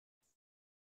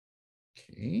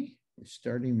Okay, we're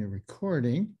starting the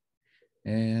recording.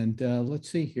 And let's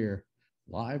see here,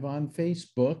 live on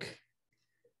Facebook.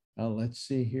 Let's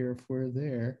see here if we're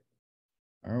there.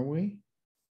 Are we?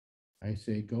 I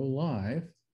say go live.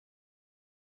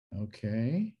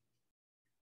 Okay.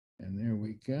 And there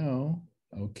we go.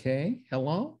 Okay,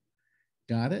 hello?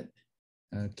 Got it?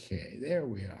 Okay, there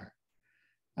we are.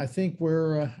 I think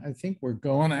we're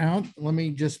going out. Let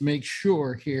me just make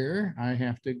sure here. I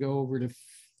have to go over to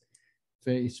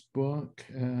Facebook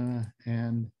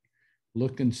and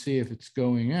look and see if it's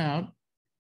going out.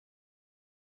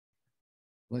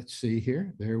 Let's see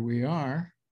here. There we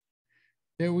are.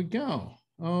 There we go.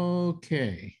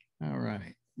 Okay. All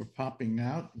right. We're popping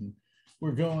out and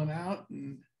we're going out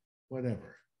and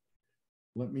whatever.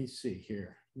 Let me see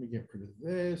here. Let me get rid of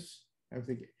this.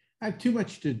 I have too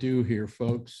much to do here,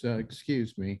 folks.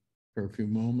 Excuse me for a few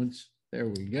moments. There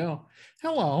we go.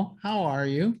 Hello. How are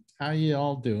you? How you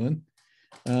all doing?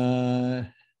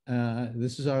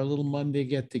 This is our little Monday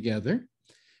get together,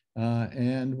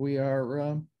 and we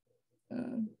are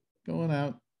going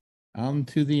out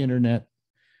onto the internet.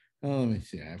 Oh, let me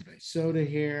see. I have my soda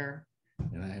here,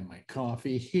 and I have my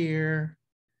coffee here,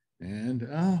 and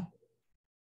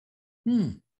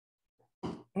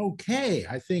okay.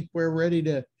 I think we're ready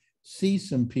to see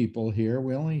some people here.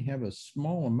 We only have a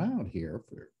small amount here,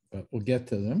 but we'll get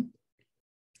to them,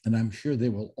 and I'm sure they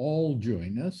will all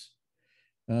join us.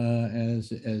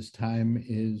 As time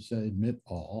is admit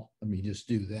all. Let me just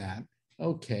do that.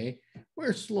 Okay,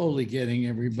 we're slowly getting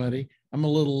everybody. I'm a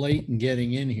little late in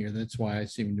getting in here. That's why I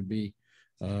seem to be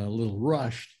a little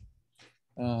rushed.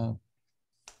 Hello,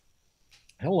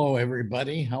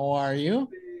 everybody. How are you?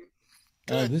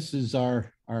 This is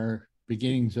our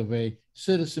beginnings of a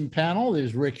citizen panel.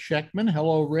 There's Rick Scheckman.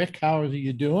 Hello, Rick. How are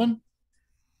you doing?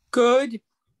 Good.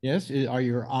 Yes. Are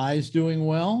your eyes doing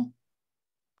well?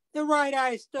 The right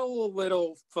eye is still a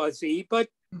little fuzzy, but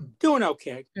doing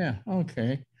okay. Yeah,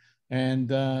 okay. And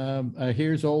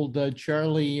here's old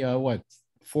Charlie, what,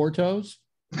 Four Toes?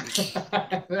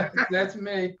 That's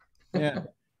me. Yeah,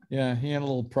 yeah, he had a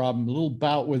little problem, a little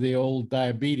bout with the old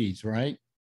diabetes, right?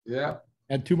 Yeah.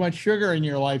 Had too much sugar in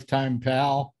your lifetime,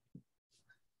 pal.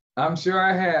 I'm sure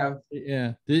I have.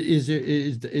 Yeah.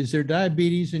 Is there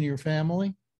diabetes in your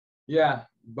family? Yeah,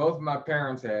 both my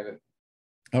parents had it.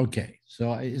 Okay,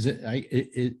 so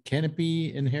can it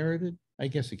be inherited? I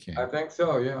guess it can. I think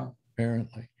so, yeah.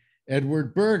 Apparently.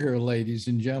 Edward Berger, ladies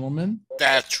and gentlemen.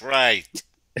 That's right.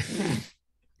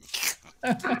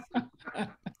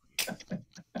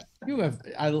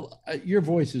 Your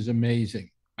voice is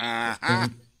amazing. Uh-huh.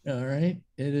 All right,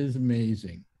 it is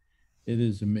amazing. It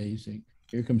is amazing.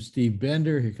 Here comes Steve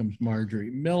Bender. Here comes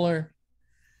Marjorie Miller.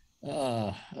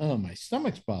 Oh, my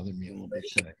stomach's bothering me a little bit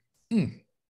today.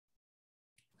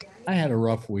 I had a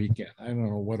rough weekend. I don't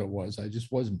know what it was. I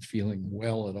just wasn't feeling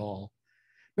well at all.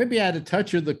 Maybe I had a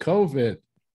touch of the COVID.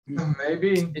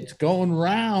 Maybe. It's going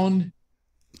round.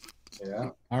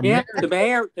 Yeah.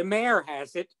 The mayor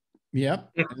has it. Yep.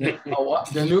 Oh,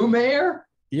 what? The new mayor?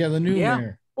 Yeah, the new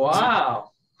mayor. Wow.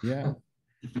 Yeah.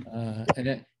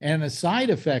 And a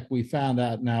side effect we found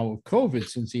out now of COVID,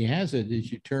 since he has it,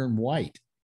 is you turn white.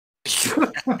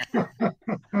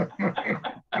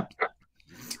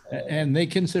 And they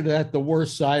consider that the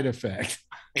worst side effect.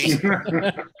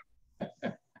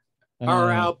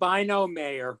 Our albino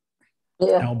mayor.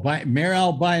 Yeah. Mayor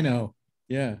Albino.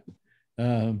 Yeah.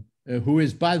 Who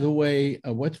is, by the way,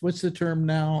 what's the term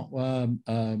now?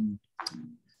 I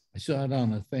saw it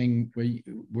on a thing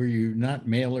where you're not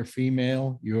male or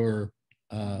female, you're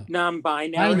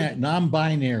non-binary.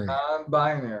 Non-binary,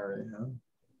 huh?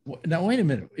 Now, wait a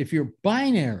minute. If you're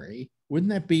binary,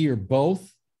 wouldn't that be you're both?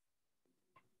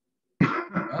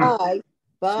 Bye.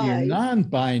 So you're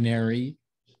non-binary,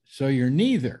 so you're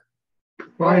neither.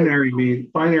 Binary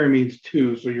means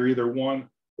two, so you're either one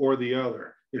or the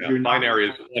other. If you're binary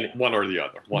is one or the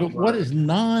other. But what is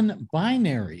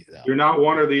non-binary though? You're not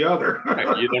one or the other.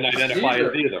 Right. You don't identify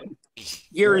as either.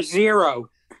 You're zero.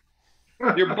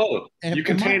 You're both. You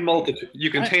contain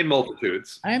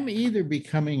multitudes. I'm either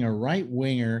becoming a right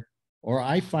winger, or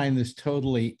I find this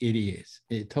total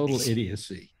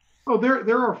idiocy. Oh,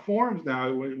 there are forms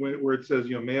now where it says,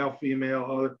 male, female,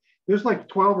 other. There's like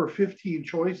 12 or 15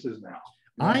 choices now.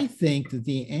 I think that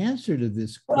the answer to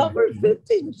this 12 or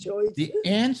 15 choices. The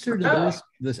answer to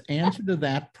this answer to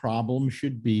that problem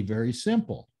should be very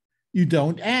simple. You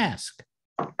don't ask.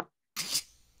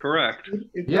 Correct.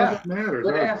 It doesn't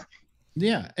matter.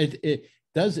 Yeah, it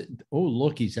does. Oh,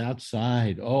 look, he's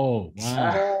outside. Oh,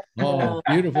 wow. Oh,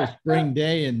 beautiful spring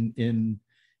day in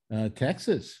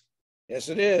Texas. Yes,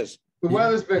 it is. The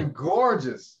weather's been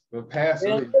gorgeous the past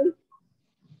week.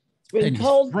 Been And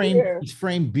cold here. he's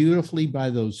framed beautifully by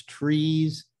those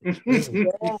trees.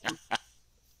 Yeah.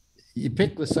 You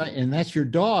pick the site, and that's your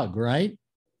dog, right?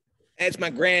 That's my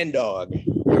grand dog.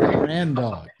 Your grand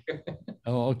dog.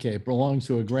 Oh, okay. It belongs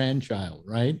to a grandchild,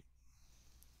 right?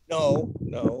 No,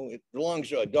 it belongs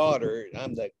to a daughter.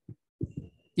 I'm the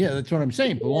Yeah, that's what I'm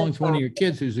saying. It belongs to one of your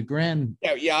kids who's a grand.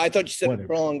 yeah. I thought you said Whatever.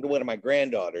 it belonged to one of my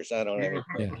granddaughters. I don't have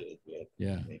Yeah. it.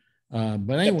 Yeah.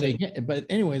 But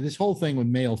anyway, this whole thing with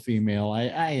male, female,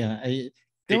 I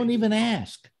don't even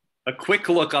ask. A quick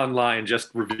look online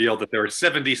just revealed that there are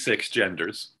 76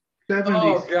 genders. 70.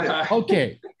 Oh, God.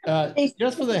 Okay.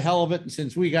 Just for the hell of it,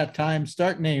 since we got time,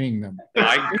 start naming them.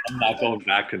 I'm not going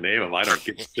back to name them. I don't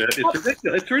give a shit. It's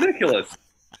ridiculous. It's ridiculous.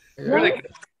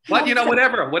 Ridiculous.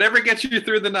 But whatever gets you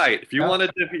through the night. If you want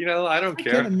to, I don't I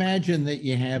care. can imagine that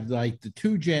you have like the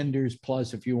two genders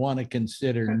plus, if you want to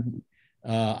consider,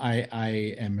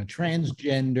 I am a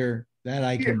transgender, that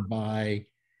I can buy.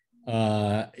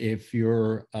 If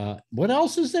you're, what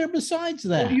else is there besides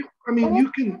that? Well,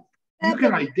 you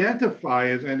can identify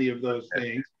as any of those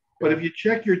things, but if you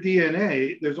check your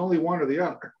DNA, there's only one or the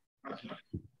other.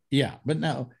 Yeah, but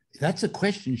now that's the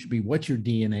question should be, what's your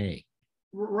DNA?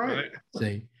 Right.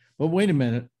 Say, but wait a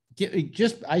minute.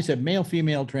 I said male,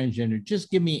 female, transgender. Just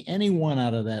give me any one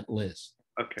out of that list.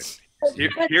 Okay.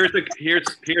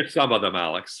 Here's some of them,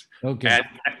 Alex. Okay.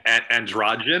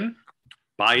 Androgen,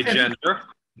 bigender,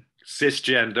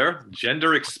 cisgender,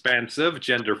 gender expansive,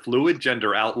 gender fluid,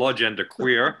 gender outlaw, gender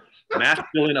queer,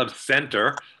 masculine of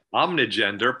center,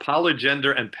 omnigender,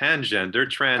 polygender and pangender,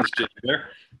 transgender,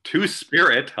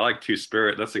 two-spirit. I like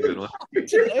two-spirit. That's a good one.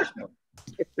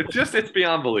 It's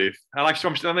beyond belief. I'm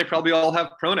sure they probably all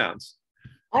have pronouns.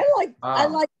 I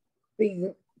like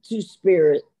being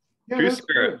two-spirit. Yeah,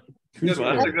 Two-spirit. Good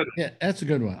one. That's a good one. Yeah, that's a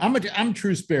good one. I'm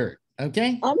true spirit.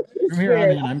 Okay. I'm From here on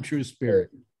two-spirit. in, I'm true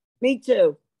spirit. Me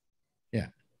too. Yeah,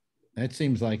 that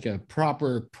seems like a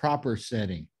proper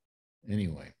setting.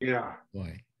 Anyway, Yeah.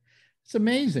 boy, it's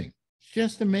amazing. It's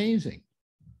just amazing.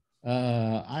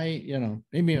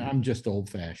 Maybe I'm just old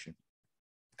fashioned.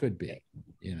 Could be,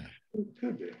 It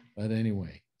could be. But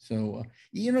anyway, so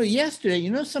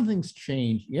yesterday, something's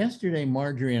changed. Yesterday,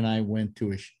 Marjorie and I went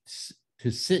to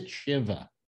sit Shiva.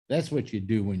 That's what you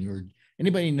do when you're.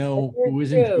 Anybody know who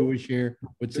isn't Jewish here?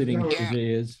 What sitting Shiva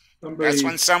is? That's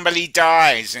when somebody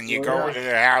dies and you go over to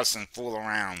their house and fool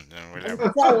around or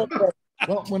whatever.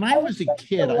 Well, when I was a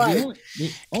kid,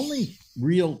 the only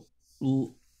real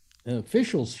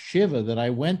official Shiva that I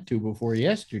went to before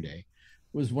yesterday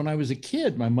was when I was a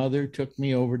kid. My mother took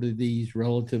me over to these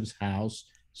relatives' house.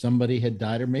 Somebody had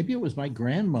died, or maybe it was my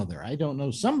grandmother. I don't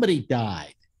know. Somebody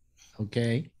died.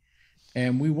 Okay.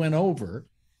 And we went over,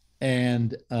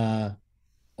 and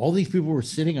all these people were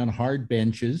sitting on hard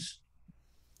benches,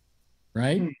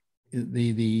 right?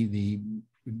 The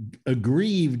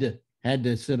aggrieved had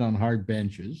to sit on hard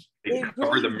benches. They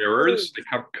cover the mirrors. They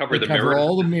cover the mirrors.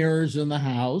 All the mirrors in the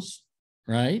house,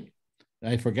 right?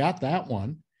 I forgot that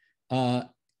one.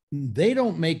 They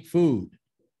don't make food.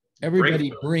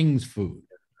 Everybody brings food.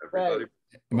 Everybody.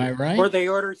 Am I right? Or they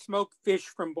order smoked fish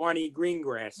from Barney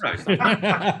Greengrass.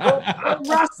 Or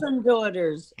Russian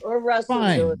daughters.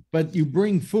 Fine, but you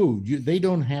bring food. They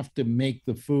don't have to make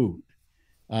the food.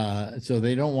 So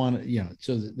they don't want to,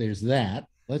 so there's that.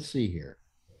 Let's see here.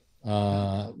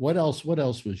 What else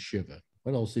was Shiva?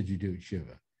 What else did you do at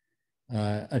Shiva?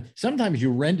 Sometimes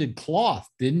you rented cloth,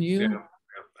 didn't you? Yeah.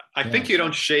 I think you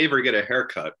don't shave or get a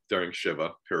haircut during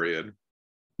Shiva, period.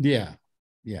 Yeah.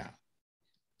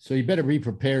 So you better be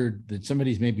prepared that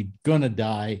somebody's maybe gonna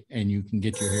die and you can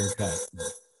get your hair cut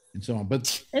and so on.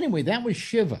 But anyway, that was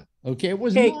Shiva. Okay, it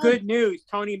was. Hey, good news.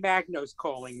 Tony Magno's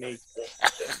calling me.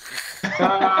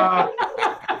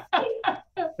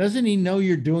 Doesn't he know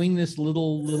you're doing this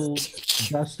little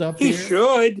dust up He here?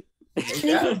 should. He's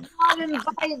not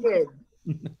invited.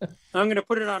 I'm going to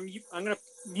put it on mute. I'm going to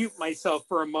mute myself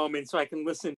for a moment so I can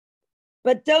listen.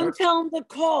 But don't tell him to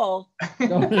call.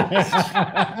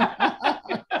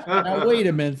 Now, wait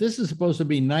a minute. This is supposed to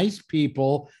be nice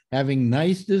people having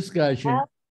nice discussion.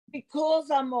 If he calls,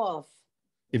 I'm off.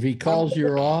 If he calls,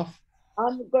 you're off.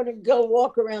 I'm going to go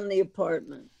walk around the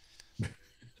apartment.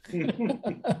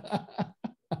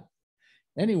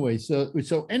 Anyway,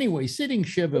 so anyway, sitting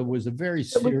Shiva was a very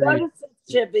So we serious. got to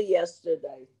Shiva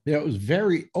yesterday. Yeah, it was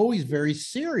always very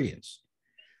serious.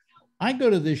 I go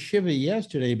to this Shiva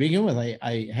yesterday. To begin with,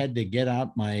 I had to get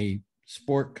out my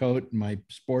sport coat and my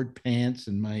sport pants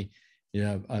and my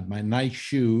my nice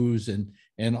shoes and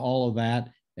all of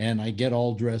that. And I get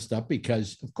all dressed up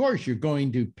because, of course, you're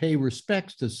going to pay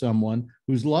respects to someone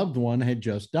whose loved one had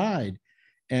just died.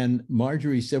 and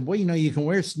Marjorie said, well, you know, you can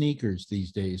wear sneakers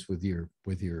these days with your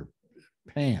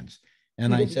pants.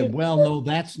 And I said, well, no,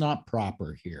 that's not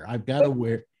proper here. I've got to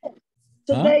wear.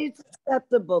 Today's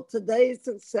acceptable. Today's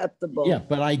acceptable. Yeah,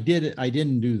 but I did it. I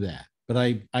didn't do that. But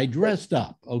I dressed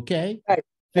up, okay? Right.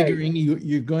 Figuring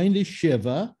you're going to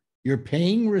Shiva, you're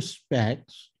paying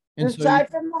respects. And aside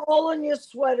from the hole in your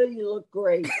sweater, you look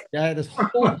great. That is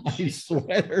whole nice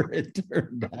sweater, it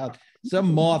turned out.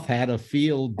 Some moth had a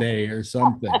field day or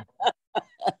something.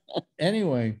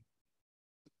 Anyway,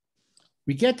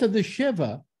 we get to the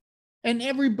Shiva and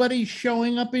everybody's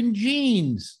showing up in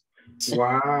jeans.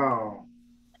 Wow.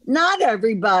 Not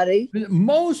everybody.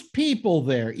 Most people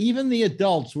there, even the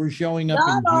adults, were showing up in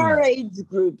jeans. Not our age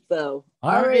group, though.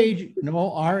 Our age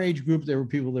group, there were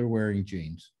people that were wearing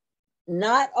jeans.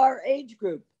 Not our age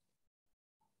group.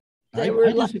 I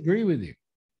disagree with you.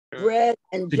 Brett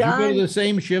and Did John. you go to the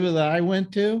same Shiva that I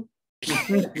went to?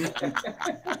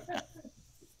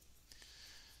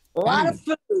 A lot of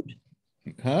food.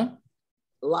 Huh?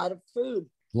 A lot of food.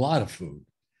 A lot of food.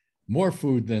 More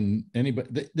food than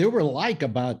anybody. There were like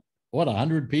about, what,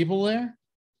 100 people there?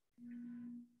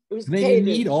 It was They catered.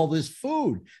 didn't eat all this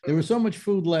food. There was so much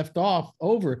food left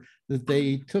over that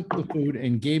they took the food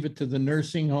and gave it to the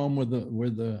nursing home where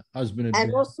the husband had And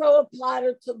been. also a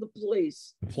platter to the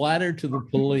police. A platter to the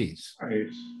police.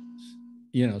 Nice.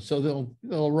 You know, so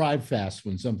they'll arrive fast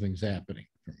when something's happening.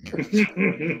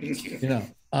 You know,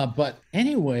 but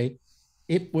anyway,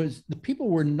 the people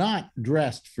were not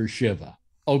dressed for Shiva.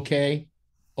 Okay,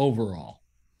 overall.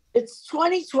 It's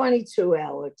 2022,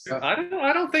 Alex. I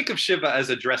don't think of Shiva as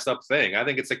a dress up thing. I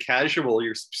think it's a casual.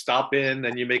 You stop in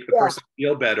and you make the person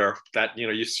feel better that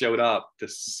you showed up to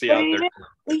see out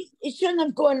there. He shouldn't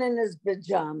have gone in his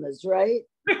pajamas, right?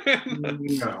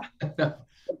 No. Okay.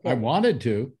 I wanted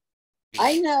to.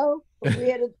 I know. But we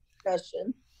had a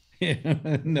discussion.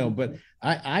 No, but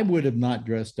I would have not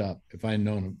dressed up if I'd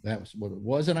known that was what it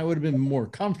was, and I would have been more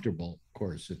comfortable, of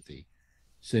course, at the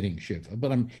sitting Shiva.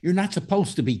 But you're not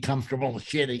supposed to be comfortable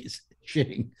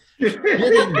shitting.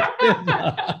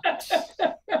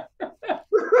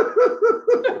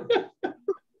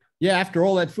 Yeah, after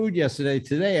all that food yesterday,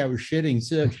 today I was shitting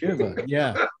Shiva.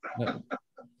 Yeah.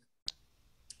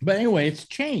 But anyway, it's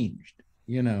changed,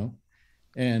 you know.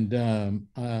 And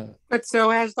but so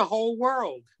has the whole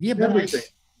world. Yeah, but everything.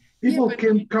 People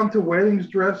can come to weddings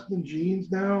dressed in jeans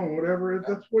now or whatever.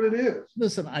 That's what it is.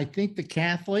 Listen, I think the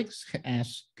Catholics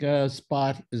ask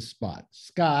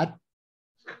Scott,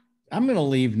 I'm going to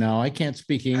leave now. I can't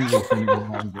speak English any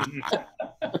longer.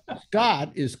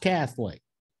 Scott is Catholic.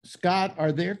 Scott,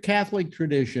 are there Catholic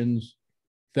traditions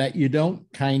that you don't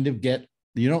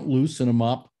you don't loosen them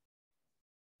up?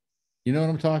 You know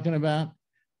what I'm talking about?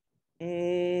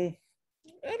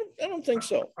 I don't think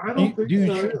so. I don't think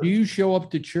so. Do you show up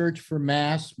to church for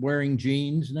mass wearing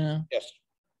jeans now?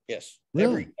 Yes.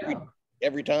 Really?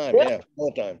 Every time. Yeah,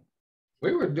 all the time.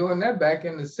 We were doing that back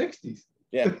in the 60s.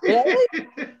 Yeah.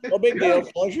 No big deal.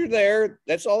 As long as you're there,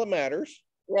 that's all that matters.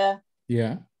 Yeah.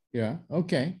 Yeah.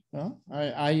 Okay. Well,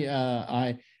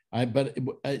 but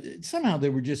somehow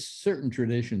there were just certain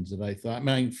traditions that I thought. I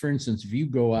mean, for instance, if you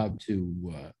go out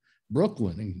to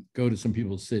Brooklyn and go to some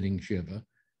people sitting Shiva,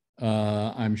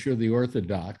 I'm sure the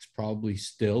Orthodox probably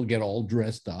still get all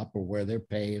dressed up or wear their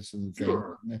payas and things.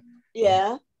 Sure.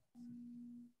 Yeah.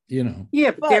 You know.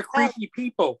 Yeah, but they're creepy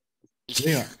people.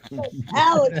 Yeah.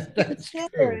 Alex,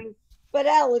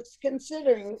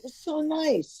 considering it was so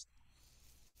nice.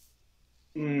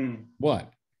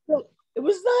 What? It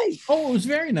was nice. Oh, it was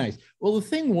very nice. Well, the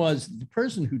thing was, the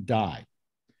person who died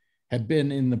had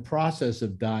been in the process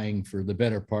of dying for the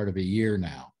better part of a year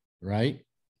now, right?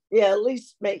 Yeah, at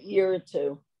least a year or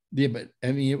two. Yeah, but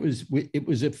I mean, it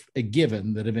was a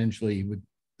given that eventually he would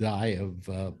die of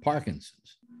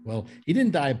Parkinson's. Well, he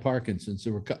didn't die of Parkinson's.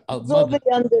 There were other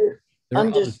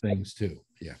things too.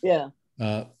 Yeah.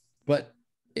 Yeah. But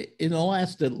in the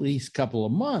last at least couple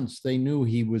of months, they knew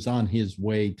he was on his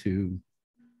way to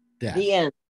death.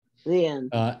 The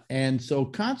end. And so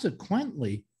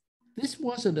consequently, this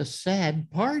wasn't a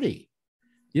sad party.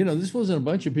 You know, this wasn't a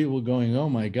bunch of people going, oh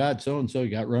my God, so-and-so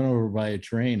got run over by a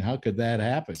train. How could that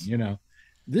happen? You know,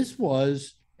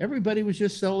 everybody was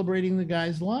just celebrating the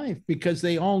guy's life because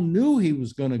they all knew he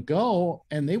was going to go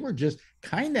and they were just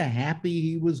kind of happy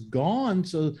he was gone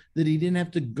so that he didn't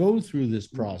have to go through this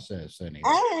process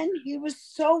anymore. And he was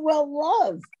so well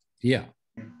loved. Yeah.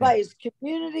 By his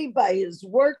community, by his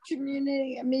work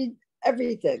community. I mean,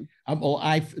 everything.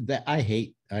 I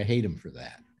hate him for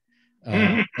that.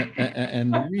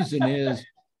 And the reason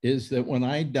is that when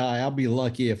I die, I'll be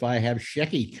lucky if I have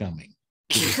Shecky coming.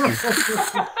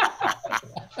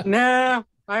 No,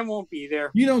 I won't be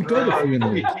there. You don't go to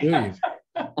funerals, do you?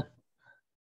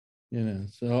 You know,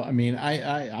 so I mean,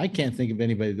 I can't think of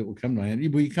anybody that will come to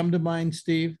mind. Will you come to mind,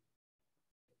 Steve?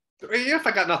 Yeah, if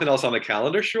I got nothing else on the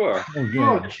calendar, sure. Oh,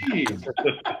 Oh, good. geez.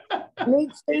 Me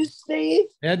too, Steve.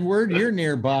 Edward, you're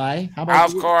nearby. How about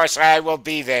Of you? course, I will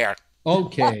be there.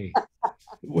 Okay.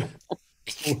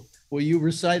 Will you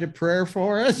recite a prayer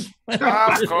for us? Of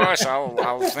course,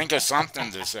 I'll think of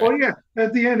something to say. Well, yeah,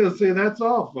 at the end, it'll say, that's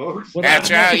all, folks. Well, That's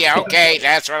right. Yeah, okay,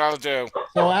 that's what I'll do.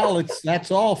 So, Alex,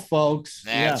 that's all, folks.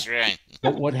 That's right.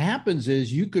 But what happens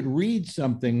is you could read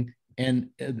something, and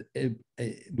it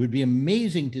would be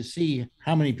amazing to see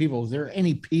how many people, is there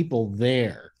any people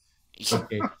there?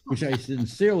 Okay, which I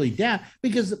sincerely doubt,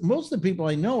 because most of the people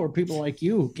I know are people like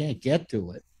you who can't get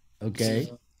to it. Okay.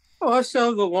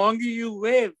 Also, the longer you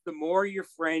live, the more your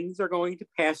friends are going to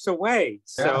pass away.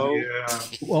 So, Yeah.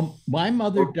 Well, my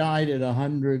mother died at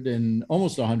 100 and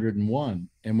almost 101.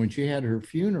 And when she had her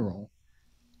funeral,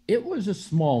 it was a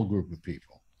small group of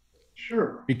people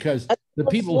Sure. because That's the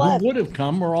what's people left. who would have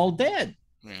come were all dead.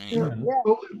 Yeah.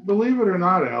 Believe it or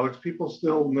not, Alex, people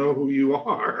still know who you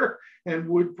are and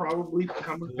would probably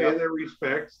come and pay their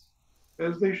respects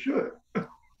as they should.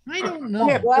 I don't know.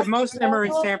 yeah, but most of them are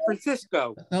in San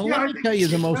Francisco. Now, Yeah, I let me think tell you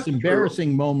the most that's true.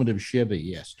 embarrassing moment of Shiva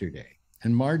yesterday.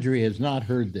 And Marjorie has not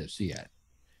heard this yet.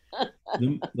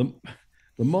 The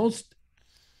most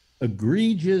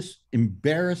egregious,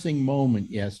 embarrassing moment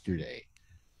yesterday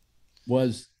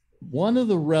was one of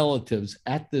the relatives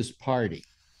at this party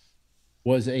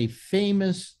was a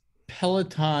famous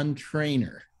Peloton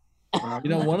trainer. You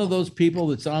know, one of those people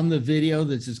that's on the video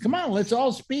that says, come on, let's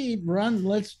all speed, run,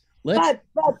 let's But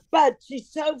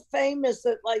she's so famous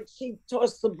that like she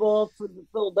tossed the ball for the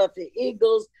Philadelphia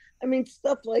Eagles. I mean,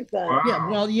 stuff like that. Wow. Yeah,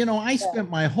 well, you know, I spent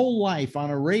my whole life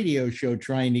on a radio show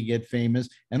trying to get famous,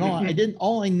 and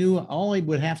all I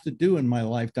would have to do in my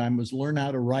lifetime was learn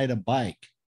how to ride a bike.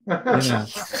 You know?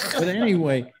 But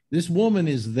anyway, this woman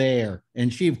is there,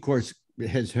 and she, of course,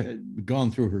 has gone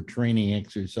through her training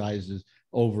exercises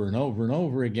over and over and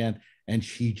over again, and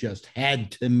she just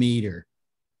had to meet her.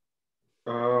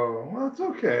 Oh, well, it's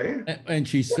okay. And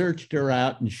she searched her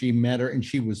out and she met her and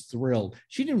she was thrilled.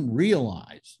 She didn't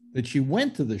realize that she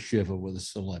went to the Shiva with a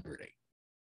celebrity.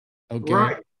 Okay.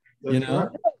 Right. You That's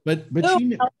know, but she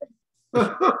knew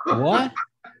right. what?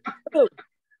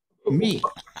 Me.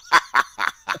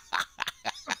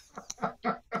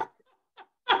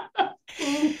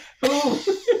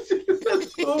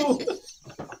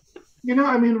 You know,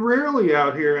 I mean, rarely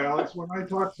out here, Alex, when I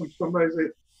talk to somebody,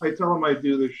 I tell them I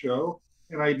do the show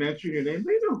and I mention your name,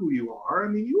 they know who you are. I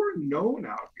mean, you are known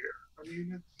out here. I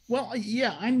mean, it's, Well,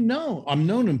 yeah, I know. I'm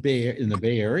known in the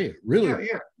Bay Area. Really?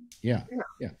 yeah.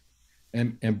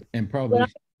 And probably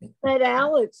But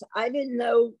Alex, I didn't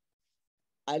know.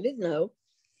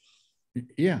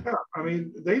 yeah. I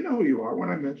mean, they know who you are when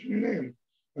I mention your name.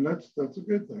 And that's a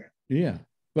good thing. Yeah.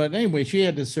 But anyway, she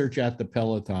had to search out the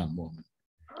Peloton woman.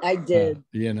 I did.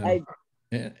 You know,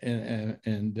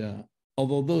 and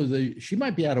although she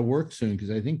might be out of work soon because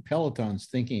I think Peloton's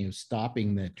thinking of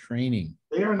stopping that training.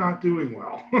 They are not doing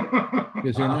well.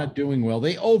 Because they're not doing well.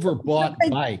 They overbought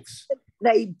bikes.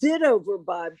 They did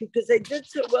overbuy because they did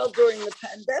so well during the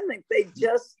pandemic. They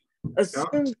just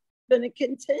assumed it's going to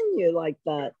continue like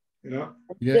that. Yeah.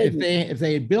 Yeah, if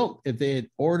they had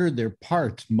ordered their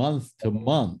parts month to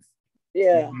month,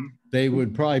 Yeah. they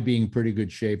would probably be in pretty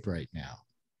good shape right now.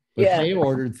 But they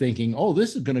ordered thinking, oh,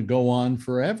 this is going to go on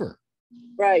forever.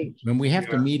 Right. And we have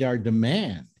to meet our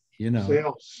demand, you know.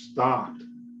 Sales stopped.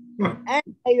 And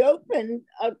they opened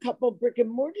a couple brick and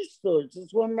mortar stores. There's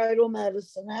one right on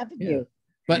Madison Avenue.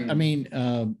 But I mean,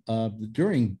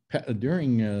 during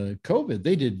COVID,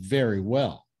 they did very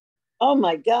well. Oh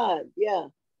my God. Yeah.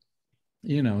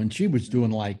 You know, and she was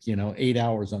doing 8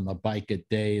 hours on the bike a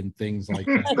day and things like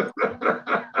that.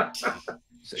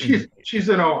 she's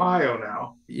in Ohio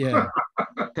now. Yeah,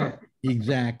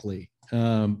 exactly.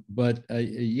 But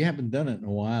you haven't done it in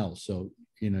a while, so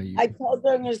you know. I told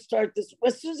her I'm going to start this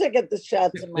as soon as I get the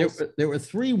shots in my. There were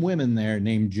 3 women there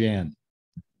named Jen.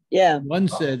 Yeah.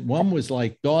 One was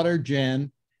like daughter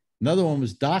Jen, another one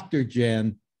was Dr.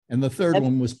 Jen, and the third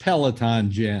one was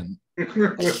Peloton Jen.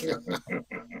 That's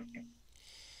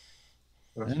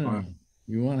I don't fine. know.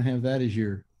 You want to have that as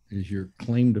your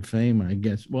claim to fame, I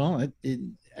guess. Well,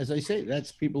 as I say,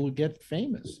 that's people who get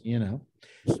famous, you know.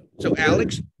 So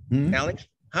Alex, Hmm? Alex,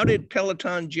 how did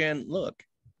Peloton Jen look?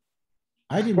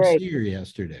 I didn't Great. see her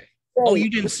yesterday. Oh, you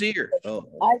didn't see her. Oh,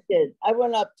 I did. I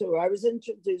went up to her. I was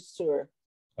introduced to her.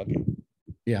 okay.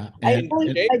 Yeah. I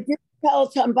And did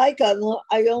Peloton bike. I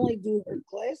only do her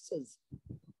classes.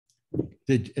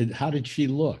 How did she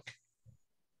look?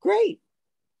 Great.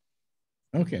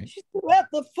 Okay. She threw out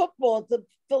the football at the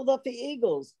Philadelphia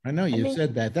Eagles. I know you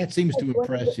said that. That seems to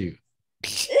impress you.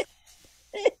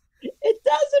 It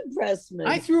does impress me.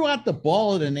 I threw out the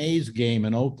ball at an A's game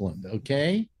in Oakland,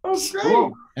 okay? Oh,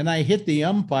 great. And I hit the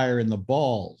umpire in the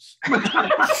balls.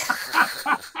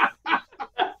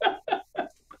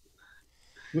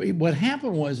 What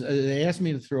happened was they asked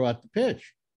me to throw out the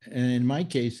pitch. And in my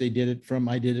case, I did it from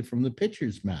the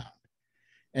pitcher's mound.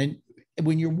 And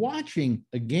when you're watching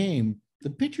a game, the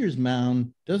pitcher's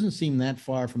mound doesn't seem that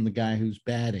far from the guy who's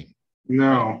batting.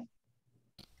 No.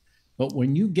 But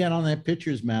when you get on that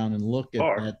pitcher's mound and look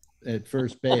at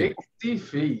first base, 60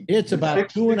 feet. it's about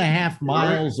 60 2.5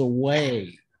 miles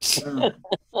away.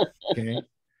 Okay.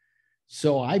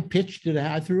 So I pitched it,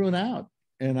 I threw it out,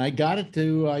 and I got it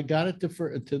to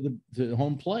the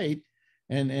home plate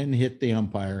and hit the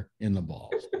umpire in the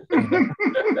balls.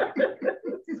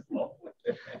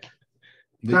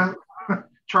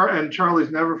 And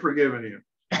Charlie's never forgiven you.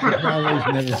 Charlie's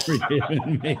never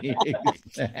forgiven me.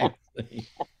 Exactly.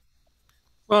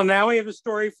 Well, now we have a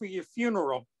story for your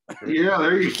funeral. Yeah,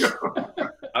 there you go.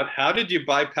 How did you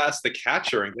bypass the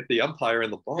catcher and get the umpire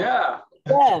in the ball? Yeah.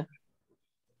 Yeah.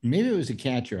 Maybe it was a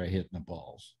catcher I hit in the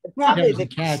balls. Probably It was a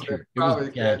catcher. It was Probably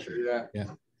a catcher. yeah.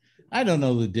 Yeah. I don't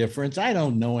know the difference. I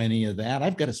don't know any of that.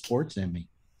 I've got a sports in me.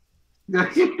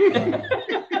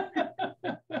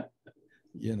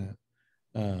 You know.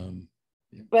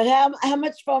 But how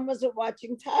much fun was it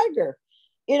watching Tiger?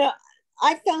 You know,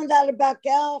 I found out about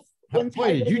golf when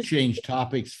Boy, did Tiger you was- change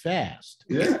topics fast.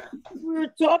 Yeah. we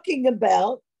were talking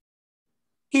about.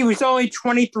 He was only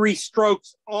 23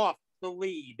 strokes off the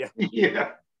lead.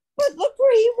 Yeah. But look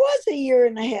where he was a year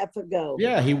and a half ago.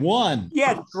 Yeah, he won.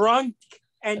 Yeah, drunk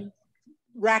and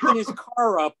racking his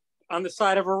car up on the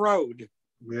side of a road.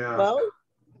 Yeah. Well,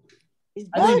 he's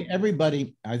I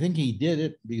back. think he did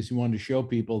it because he wanted to show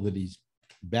people that he's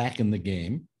back in the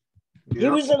game. He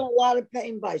was in a lot of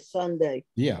pain by Sunday.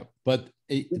 Yeah, but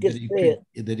We could see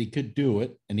that he could do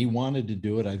it, and he wanted to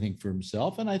do it, I think, for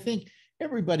himself. And I think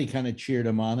everybody kind of cheered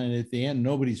him on. And at the end,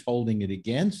 nobody's holding it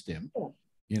against him.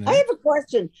 You know, I have a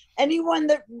question. Anyone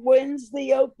that wins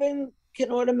the Open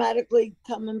can automatically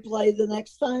come and play the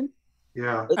next time?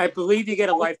 Yeah. I believe you get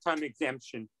a lifetime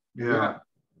exemption. Yeah.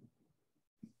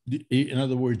 in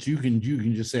other words, you can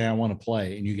just say, I want to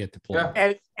play, and you get to play.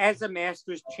 Yeah. As a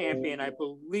Masters champion, I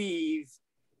believe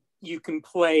you can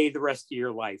play the rest of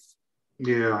your life.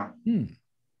 Yeah.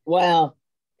 Wow.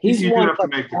 You He's do won have to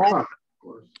make the cut, of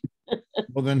course.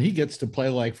 Well, then he gets to play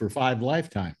like for 5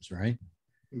 lifetimes, right?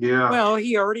 Yeah. Well,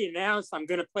 he already announced I'm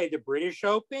going to play the British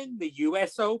Open, the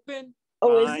U.S. Open.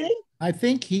 Oh, is he? I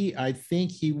think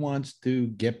he wants to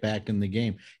get back in the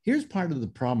game. Here's part of the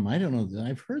problem. I don't know.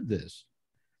 I've heard this.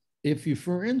 If you,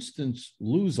 for instance,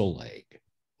 lose a leg,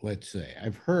 let's say,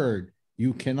 I've heard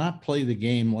you cannot play the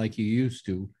game like you used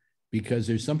to because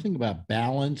there's something about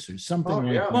balance or something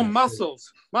like yeah. that. Well,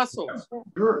 muscles.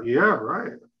 Sure. Yeah.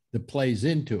 Right. That plays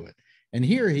into it. And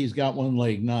here he's got one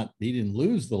leg, he didn't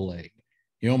lose the leg.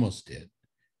 He almost did.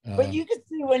 But you could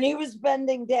see when he was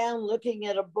bending down, looking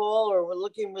at a ball or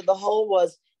looking where the hole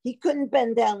was, he couldn't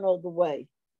bend down all the way.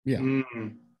 Yeah. Mm-hmm.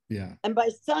 Yeah. And by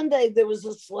Sunday, there was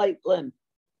a slight limp.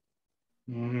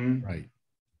 Mm-hmm. Right.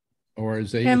 Or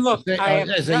as they And used look, to say, I have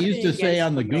as they used to nothing say against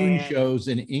on the the goon man. shows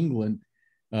in England,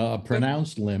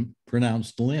 pronounced limp.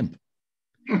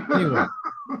 Anyway,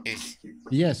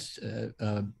 yes,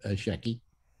 Shecky.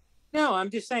 No, I'm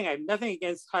just saying I have nothing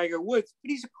against Tiger Woods, but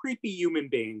he's a creepy human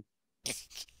being.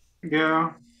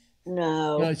 Yeah.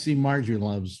 No. Well, see, Marjorie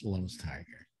loves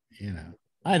Tiger. You know,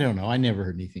 I don't know. I never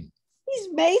heard anything. He's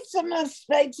made some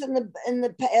mistakes in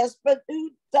the past, but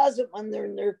who doesn't when they're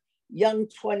in their young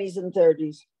 20s and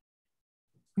 30s?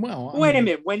 Well, Wait a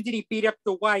minute. When did he beat up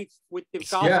the wife with the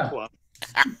golf Yeah. club?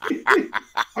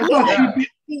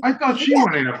 I thought she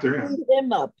went after him. Beat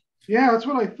him up. Yeah, that's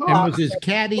what I And thought. was his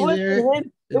caddy It there? wasn't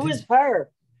him, it was her.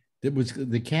 Was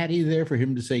the caddy there for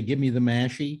him to say, "Give me the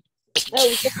mashie"? No, it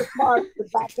was at the car, the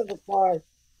back of the car.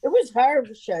 It was her,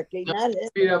 Shecky, not him.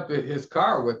 Beat up his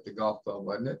car with the golf club,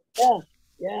 wasn't it?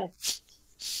 Yeah.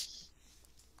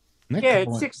 Yeah,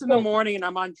 it's 6 a.m. and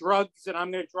I'm on drugs and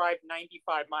I'm going to drive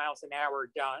 95 miles an hour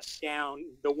down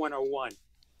the 101.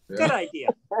 Yeah. Good idea.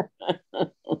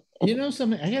 You know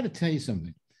something? I got to tell you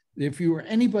something. If you were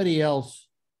anybody else,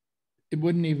 it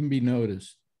wouldn't even be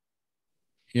noticed.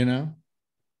 You know,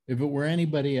 if it were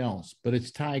anybody else, but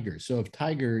it's Tiger. So if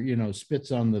Tiger,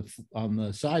 spits on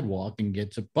the sidewalk and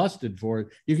gets busted for it,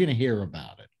 you're going to hear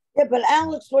about it. Yeah, but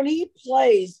Alex, when he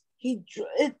plays,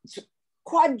 it's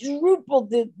quadrupled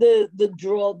the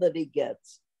draw that he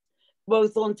gets.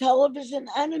 both on television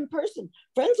and in person.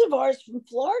 Friends of ours from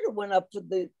Florida went up for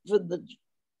the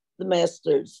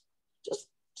Masters. Just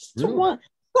to Really? want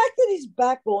the fact that he's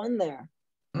back on there.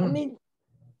 I Mm. mean,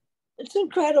 it's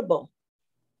incredible.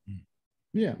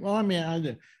 Yeah. Well, I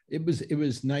mean, it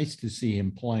was nice to see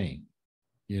him playing.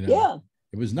 You know. Yeah.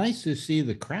 It was nice to see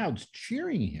the crowds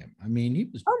cheering him. I mean, he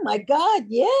was. Oh my God.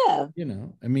 Yeah. You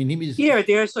know. I mean, he was. Yeah,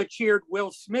 they also cheered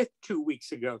Will Smith 2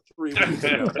 weeks ago, 3 weeks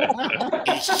ago.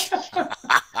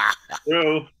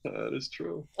 True. That is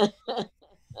true.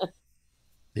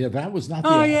 Yeah, that was not.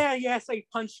 Oh yeah, yes, I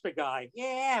punched a guy.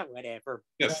 Yeah, whatever.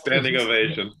 Yeah, standing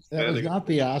ovation. That was not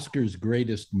the Oscars'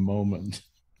 greatest moment.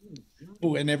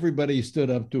 When everybody stood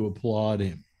up to applaud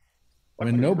him,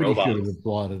 when nobody Robots. should have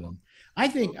applauded him. I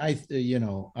think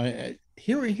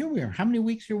here we are. How many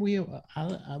weeks are we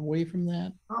away from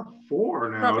that? About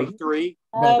 4 now. Probably isn't it? 3.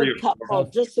 Oh, Three or couple,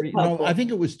 just a No, couple. I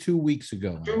think it was 2 weeks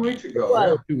ago. 2 weeks ago.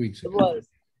 Well, 2 weeks it ago. was.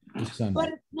 This Sunday. But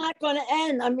it's not going to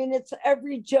end. I mean, it's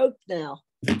every joke now.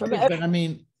 From But I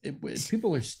mean,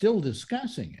 people are still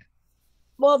discussing it.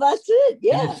 well, that's it. And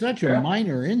Yeah. it's such a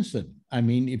minor incident. I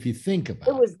mean, if you think about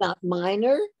It was not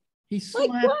minor. he My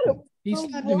slapped God, him. it was He so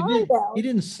slapped him. wild out. He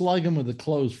didn't slug him with a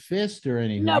closed fist or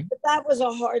anything. No, but that was a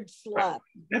hard slap.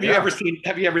 Have you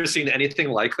ever seen anything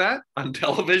like that on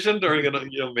television during a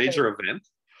major event?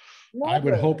 I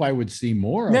would Never. hope I would see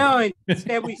more of No, it.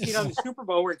 instead we see it on the Super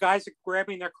Bowl where guys are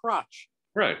grabbing their crotch.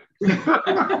 Right.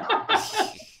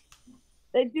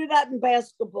 They do that in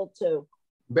basketball too.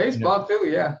 Baseball too,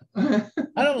 yeah.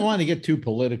 I don't want to get too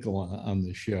political on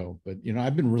the show, but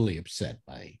I've been really upset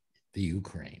by the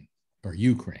Ukraine.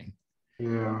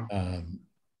 Yeah.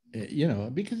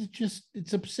 Because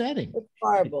it's upsetting. It's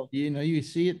horrible. You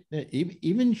see it.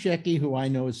 Even Shecky, who I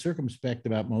know is circumspect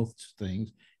about most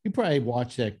things, you probably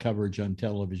watch that coverage on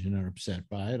television and are upset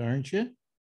by it, aren't you?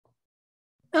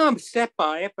 No, I'm upset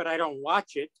by it, but I don't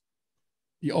watch it.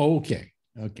 Okay.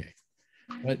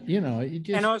 But you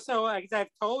just And also, as I've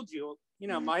told you,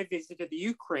 my visit to the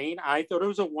Ukraine, I thought it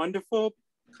was a wonderful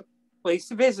place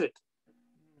to visit.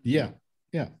 yeah.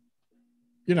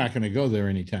 You're not going to go there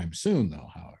anytime soon, though.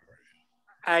 However,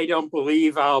 I don't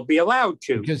believe I'll be allowed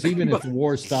to. because even if the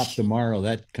war stopped tomorrow,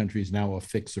 that country's now a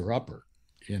fixer-upper.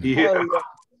 Yeah.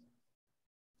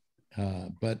 Oh,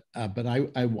 But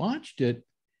I watched it,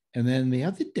 and then the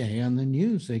other day on the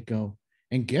news they go,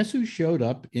 and guess who showed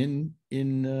up in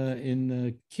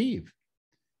Kiev?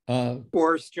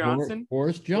 Boris Johnson.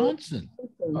 Boris Johnson,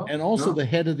 Oh, and also no. the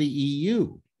head of the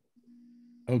EU.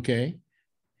 Okay,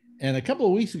 and a couple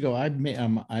of weeks ago, I don't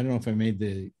know if I made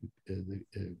the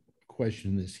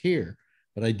question this here,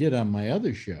 but I did on my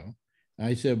other show.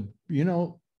 I said,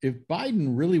 if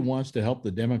Biden really wants to help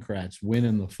the Democrats win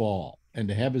in the fall and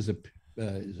to have his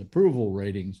approval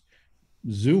ratings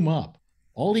zoom up,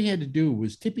 all he had to do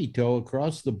was tippy-toe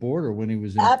across the border when he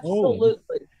was in Poland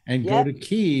absolutely. and go to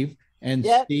Kyiv and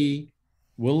see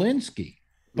Walensky.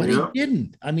 But he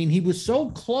didn't. I mean, he was so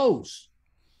close.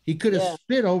 He could have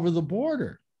spit over the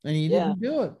border, and he didn't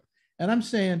do it. And I'm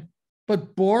saying,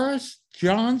 but Boris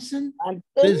Johnson,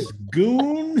 this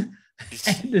goon,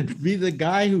 had to be the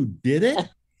guy who did it?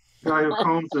 Guy who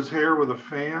combs his hair with a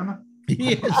fan.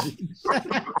 Yes,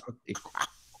 exactly.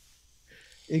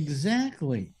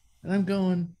 Exactly. And I'm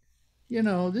going,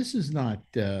 this is not,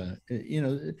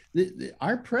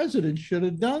 our president should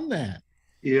have done that.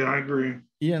 Yeah, I agree.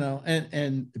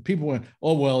 And people went,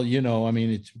 oh, well, I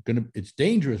mean, it's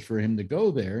dangerous for him to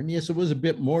go there. And yes, it was a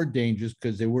bit more dangerous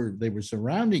because they were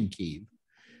surrounding Kyiv.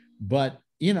 But,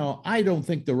 I don't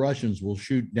think the Russians will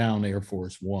shoot down Air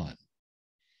Force One.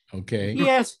 Okay.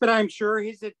 Yes, but I'm sure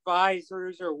his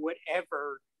advisors or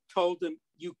whatever told him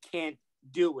you can't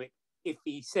do it if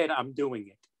he said I'm doing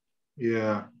it.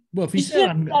 Yeah. Well, if he said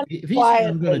I'm going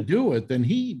to do it, then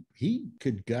he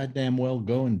could goddamn well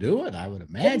go and do it. I would He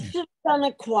imagine. should have done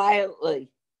it quietly.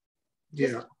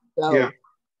 Yeah. So, Yeah.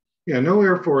 Yeah. No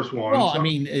Air Force One. Well, I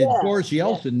mean, Boris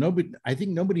Yeltsin. I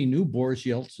think nobody knew Boris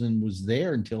Yeltsin was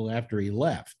there until after he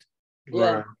left.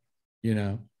 Right.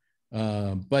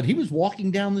 But he was walking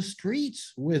down the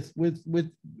streets with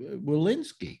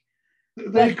Walensky.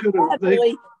 They could have.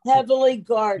 heavily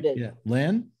guarded. Yeah,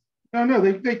 Len. No.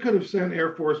 They could have sent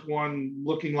Air Force One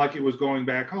looking like it was going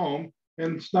back home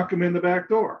and snuck him in the back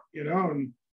door.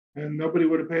 And nobody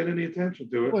would have paid any attention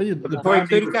to it. Well, Or he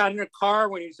could have gotten in a car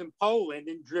when he was in Poland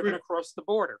and driven across the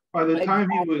border. By the time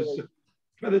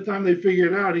they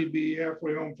figured out, he'd be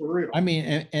halfway home for real. I mean,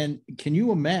 and can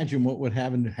you imagine what would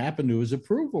happen to his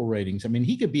approval ratings? I mean,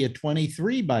 he could be at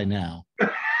 23 by now.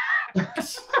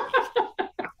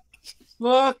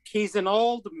 Look, he's an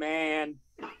old man.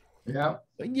 Yeah.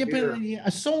 Yeah, but yeah,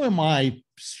 so am I,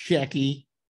 Shecky.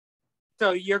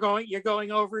 So you're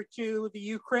going over to the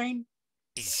Ukraine?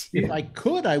 If I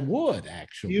could, I would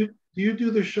actually. Do you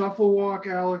do the shuffle walk,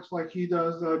 Alex, like he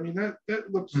does? I mean,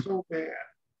 that looks so bad.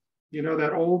 You know,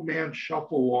 that old man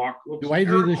shuffle walk looks Do I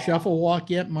do the terrible. shuffle walk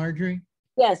yet, Marjorie?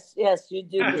 Yes, you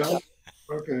do. Yeah. The shuffle.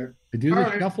 Okay. I do All the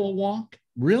right. shuffle walk?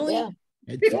 Really? Yeah.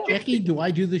 Shecky, do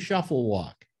I do the shuffle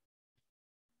walk?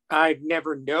 I've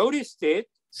never noticed it,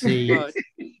 See, but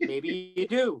maybe you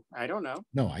do. I don't know.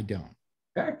 no, I don't.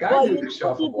 That guy Well, did you the need to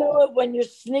shuffle do walk. it when your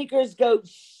sneakers go,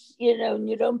 and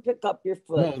you don't pick up your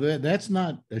foot. No, that's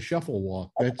not a shuffle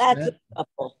walk. That's That, a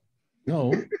shuffle.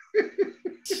 no,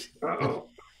 Uh-oh.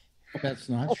 that's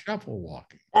not shuffle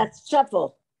walking. That's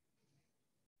shuffle.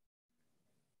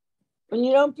 When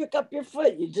you don't pick up your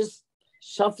foot, you're just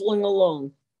shuffling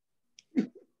along.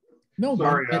 No,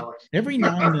 Sorry, but Alex. every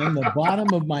now and then the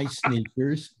bottom of my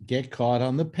sneakers get caught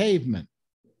on the pavement.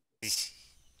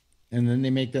 And then they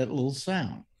make that little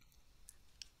sound.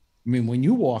 I mean, when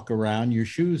you walk around, your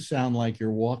shoes sound like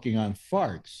you're walking on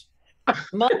farts.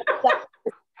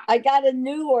 I got a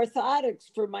new orthotics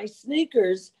for my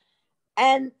sneakers.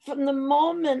 And from the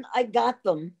moment I got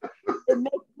them, they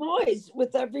make noise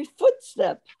with every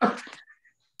footstep.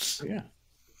 Yeah.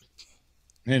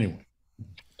 Anyway.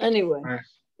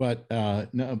 Nice. But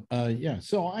no, yeah.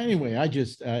 So anyway, I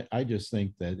just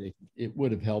think that it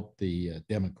would have helped the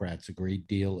Democrats a great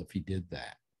deal if he did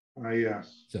that.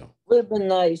 Yes. So Would have been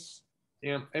nice.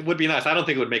 Yeah, it would be nice. I don't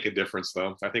think it would make a difference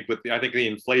though. I think the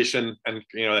inflation and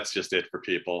that's just it for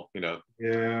people.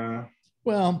 Yeah.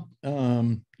 well,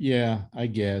 yeah, I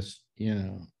guess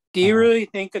Do you really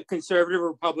think a conservative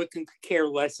Republican could care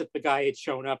less if the guy had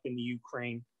shown up in the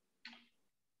Ukraine?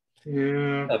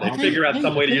 Yeah. They figure out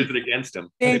some way to use it against him.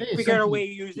 They It is figure out a something- way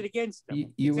to use it against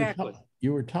them.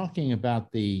 You were talking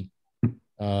about the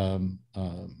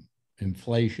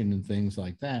inflation and things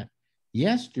like that.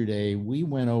 Yesterday, we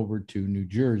went over to New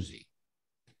Jersey,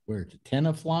 where to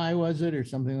Tenafly, was it, or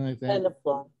something like that?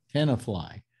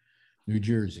 Tenafly, New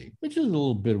Jersey, which is a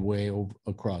little bit away over,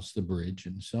 across the bridge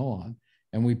and so on.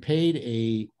 And we paid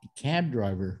a cab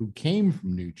driver who came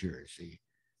from New Jersey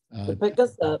To pick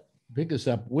us up. pick us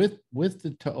up with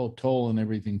the toll and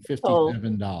everything,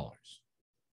 $57.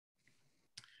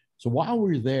 So while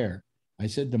we were there, I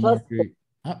said to Marjorie,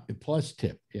 plus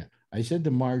tip, yeah. I said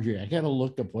to Marjorie, I got to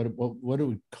look up what it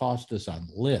would cost us on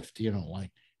Lyft.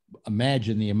 Like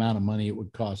imagine the amount of money it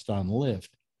would cost on Lyft,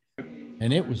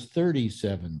 and it was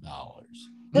 $37.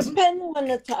 Depending on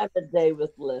the time of day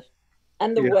with Lyft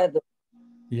and the weather.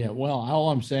 Yeah, well, all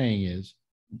I'm saying is.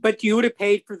 But you would have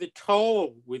paid for the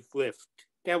toll with Lyft.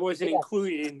 That wasn't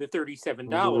included in the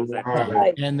 $37.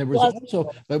 Right. And there was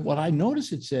also, but what I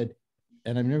noticed it said,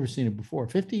 and I've never seen it before,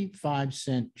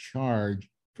 55-cent charge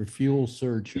for fuel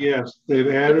surcharge. Yes, they've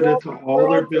added it to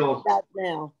all their bills. That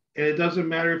now. And it doesn't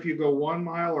matter if you go 1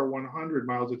 mile or 100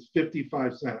 miles, it's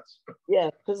 55 cents. Yeah,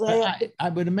 because I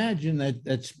would imagine that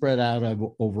that's spread out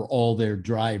over all their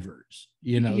drivers,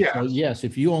 Yes. So yes,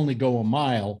 if you only go a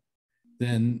mile,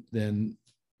 then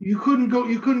you couldn't go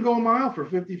a mile for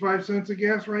 55 cents of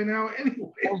gas right now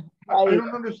anyway. I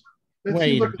don't understand. That Wait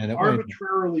seems a like minute, an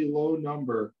arbitrarily low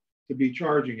number to be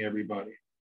charging everybody.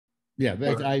 yeah,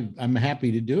 I'm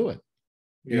happy to do it.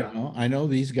 Yeah. I know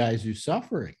these guys are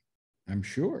suffering, I'm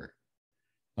sure.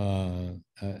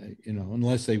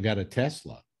 Unless they've got a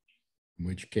Tesla, in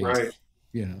which case, Right.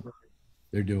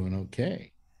 They're doing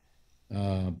okay.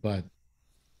 But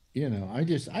I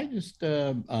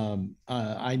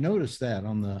noticed that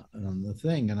on the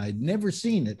thing, and I'd never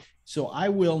seen it. So I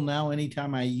will now,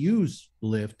 anytime I use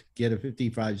Lyft, get a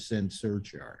 55-cent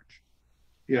surcharge.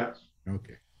 Yes.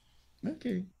 Okay.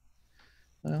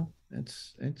 Well,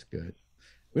 that's good.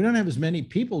 We don't have as many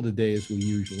people today as we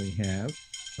usually have.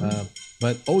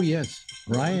 But oh yes,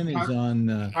 Brian is on.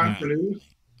 Time for news.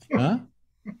 Huh?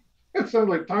 That sounds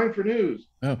like time for news.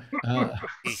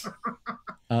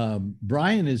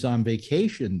 Brian is on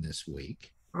vacation this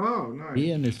week. Oh, nice.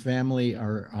 He and his family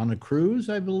are on a cruise,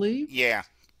 I believe. Yeah.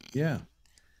 Yeah.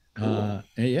 Cool.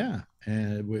 Yeah.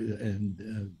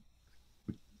 And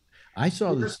I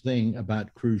saw this thing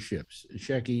about cruise ships.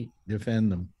 Shecky,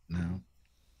 defend them now.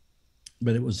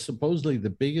 But it was supposedly the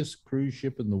biggest cruise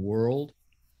ship in the world.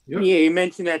 Yep. Yeah, you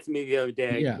mentioned that to me the other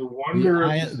day. Yeah. The wonder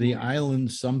of the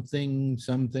island something.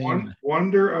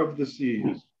 Wonder of the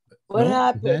seas. What No,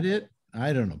 happened? Is that it?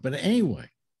 I don't know. But anyway.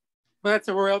 Well,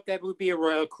 that would be a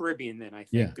Royal Caribbean then, I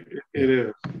think. Yeah. It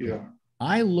is. Yeah.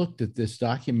 I looked at this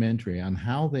documentary on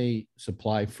how they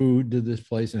supply food to this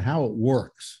place and how it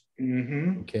works.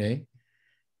 Mm-hmm. Okay.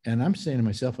 And I'm saying to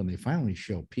myself, when they finally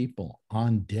show people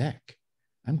on deck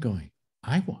I'm going,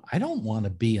 I don't want to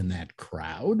be in that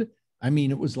crowd. I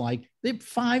mean, it was like they have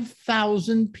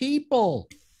 5,000 people.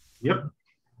 Yep.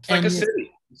 It's like a And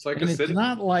city. It's like a and city. it's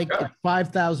not like Yeah. it's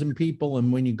 5,000 people.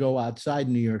 And when you go outside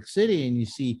New York City and you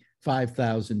see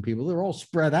 5,000 people, they're all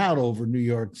spread out over New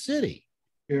York City.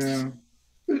 Yeah.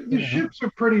 The ships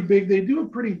are pretty big. They do a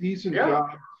pretty decent job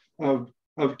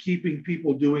of keeping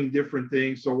people doing different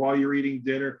things. So while you're eating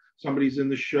dinner, somebody's in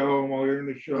the show, and while you're in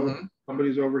the show,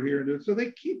 somebody's over here and doing. So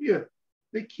they keep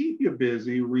you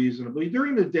busy reasonably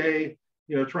during the day.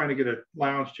 You know, trying to get a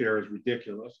lounge chair is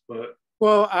ridiculous, but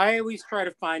Well, I always try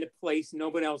to find a place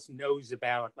nobody else knows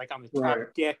about, like on the top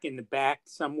deck in the back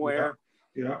somewhere.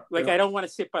 Like I don't want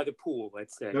to sit by the pool,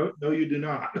 let's say. No, you do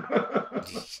not.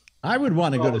 I would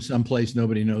want to go to some place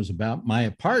nobody knows about, my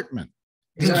apartment.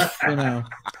 You know,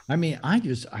 I mean, I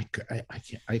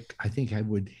think I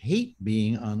would hate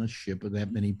being on a ship with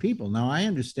that many people. Now I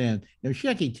understand. You know,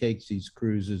 Shecky takes these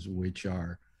cruises, which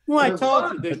are. Well, I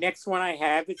told you the next one I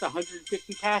have is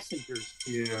 150 passengers.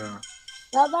 Yeah.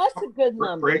 Now that's a good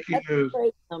number. Breaking That's news. a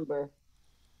great number.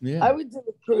 Yeah. I would do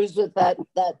a cruise with that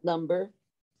number.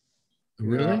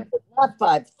 Really? But not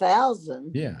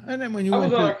 5,000. Yeah. And then when you I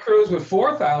went was on to a cruise with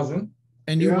 4,000.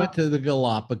 and you went to the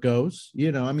Galapagos,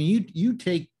 you know, I mean, you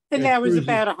take. And that was cruises,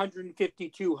 about 150,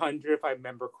 200, if I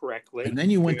remember correctly. and then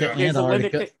you went to There's a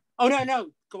limit Antarctica. Oh, no.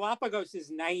 Galapagos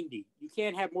is 90. You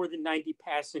can't have more than 90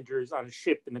 passengers on a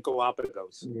ship in the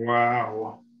Galapagos.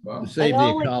 Wow. To save And the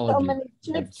only ecology. so many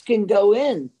ships can go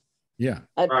in. Yeah.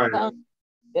 At a Right. time.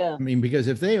 Yeah. I mean, because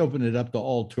if they open it up to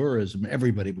all tourism,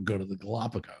 everybody would go to the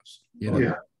Galapagos. You know?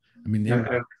 Yeah. I mean,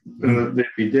 And they'd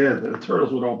be dead. The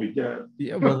turtles would all be dead.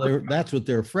 yeah. Well, that's what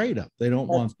they're afraid of. They don't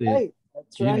want the. Right.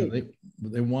 That's You know, right.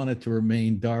 they want it to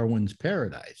remain Darwin's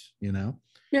paradise. You know.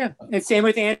 Yeah. And same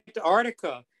with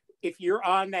Antarctica. If you're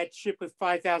on that ship with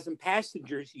 5,000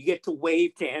 passengers, you get to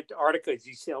wave to Antarctica as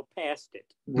you sail past it.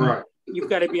 Right. You've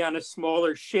got to be on a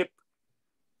smaller ship,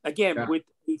 again, with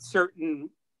a certain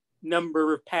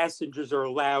number of passengers are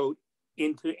allowed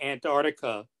into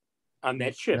Antarctica on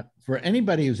that ship. For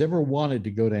anybody who's ever wanted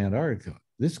to go to Antarctica,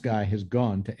 this guy has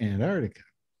gone to Antarctica.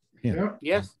 Yeah.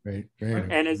 Yes. Right.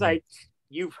 And as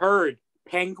you've heard,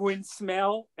 penguin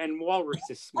smell and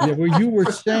walruses smell. Yeah, well, you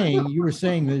were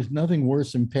saying there's nothing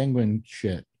worse than penguin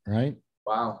shit, right?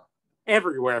 Wow.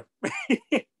 Everywhere.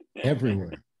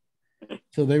 Everywhere.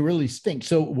 So they really stink.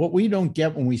 So what we don't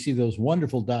get when we see those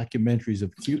wonderful documentaries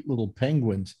of cute little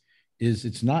penguins is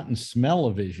it's not in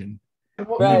smell-o-vision.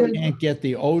 Right. You can't get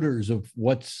the odors of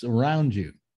what's around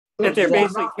you. That they're Well,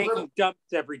 basically not- taking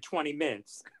dumps every 20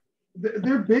 minutes.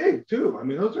 They're big too. I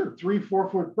mean, those are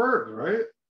 3-4 foot birds, right?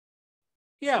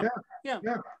 Yeah.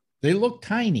 They look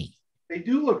tiny. They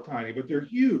do look tiny, but they're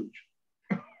huge.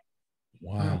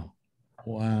 Wow.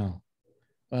 Well,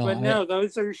 But no,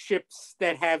 those are ships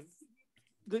that have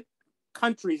the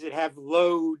countries that have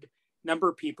load number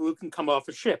of people who can come off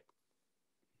a ship.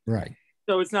 right.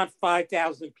 So it's not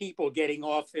 5,000 people getting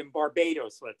off in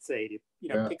Barbados, let's say, to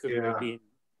pick a Caribbean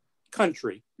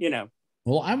country,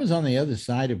 Well, I was on the other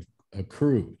side of a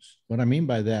cruise. What I mean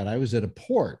by that, I was at a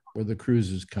port where the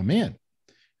cruises come in,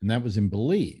 and that was in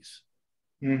Belize.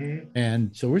 Mm-hmm.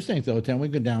 And so we're staying at the hotel. We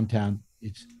go downtown.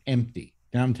 It's empty.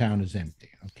 Downtown is empty.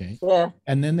 Okay. Yeah.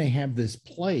 And then they have this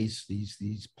place,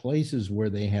 these places where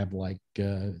they have like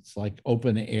it's like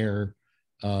open air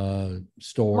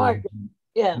store, Market.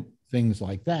 Yeah. things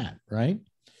like that, right?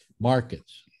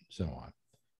 Markets, so on.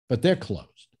 But they're closed.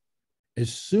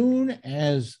 As soon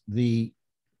as the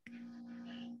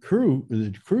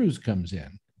cruise comes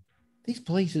in, these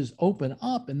places open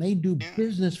up and they do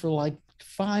business for like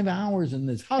 5 hours in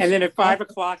this hustle. And then at 5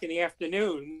 o'clock in the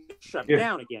afternoon, shut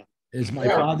down again. As my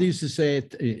father used to say,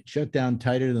 it shut down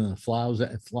tighter than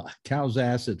the cow's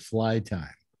ass at fly time.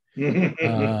 It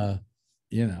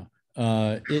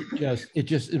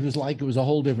was like it was a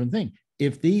whole different thing.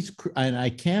 And I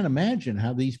can't imagine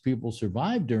how these people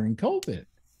survived during COVID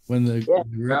when there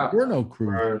were no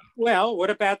cruise. Well, what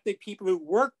about the people who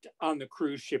worked on the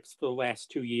cruise ships for the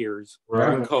last 2 years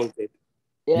during COVID?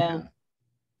 Yeah.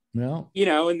 Well,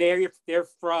 and they're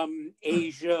from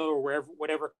Asia or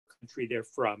whatever country they're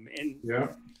from,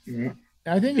 and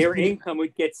I think their income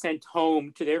would get sent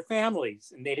home to their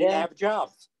families, and they didn't have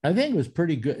jobs. I think it was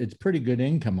pretty good. It's pretty good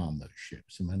income on those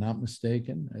ships. Am I not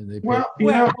mistaken?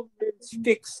 It's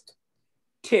fixed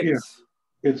tips.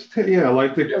 It's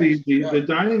like the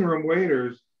dining room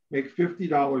waiters make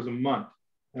 $50 a month,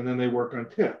 and then they work on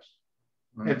tips.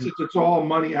 Mm-hmm. And since it's all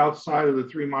money outside of the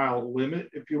 3 mile limit,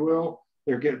 if you will,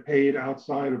 they're getting paid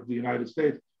outside of the United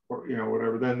States or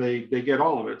whatever. Then they get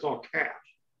all of it. It's all cash,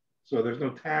 so there's no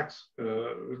tax.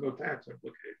 There's no tax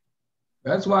implication.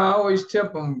 That's why I always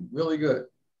tip them really good.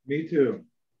 Me too.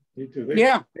 Me too.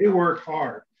 They work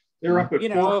hard. They're up at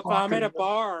if I'm at a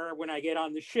bar when I get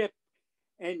on the ship,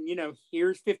 and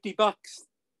here's $50.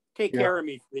 Take care of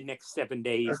me for the next 7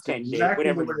 days, That's 10 exactly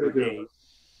days, whatever the way the to do days.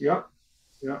 it.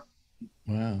 Yep.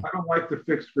 Wow. I don't like the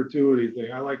fixed gratuity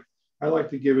thing. I like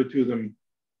to give it to them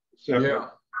separate. Yeah.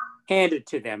 Hand it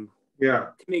to them.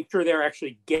 Yeah. To make sure they're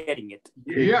actually getting it.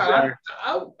 Yeah. Exactly.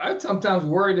 I sometimes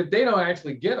worry that they don't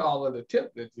actually get all of the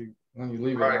tip that when you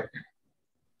leave it out.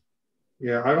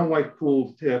 Yeah, I don't like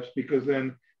pooled tips because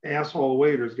then asshole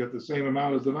waiters get the same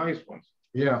amount as the nice ones.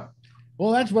 Yeah.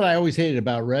 Well, that's what I always hated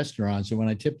about restaurants. And when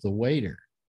I tip the waiter,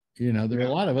 there are a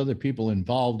lot of other people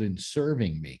involved in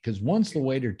serving me, because once the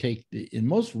waiter in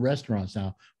most restaurants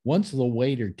now, once the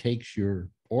waiter takes your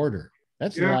order,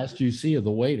 that's the last you see of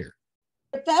the waiter.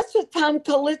 But that's what Tom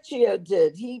Colicchio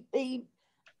did. He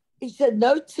said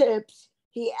no tips.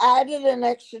 He added an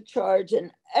extra charge,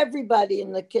 and everybody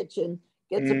in the kitchen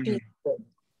gets a piece of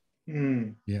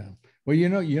it. Yeah. Well,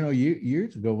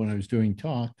 years ago when I was doing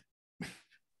talk,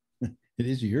 it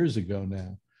is years ago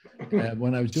now,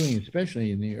 when I was doing,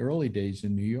 especially in the early days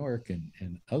in New York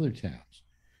and other towns,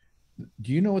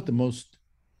 do you know what the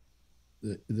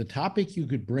topic you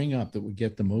could bring up that would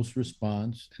get the most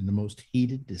response and the most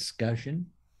heated discussion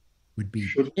would be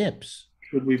tips.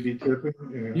 Should we be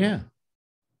tipping? Yeah.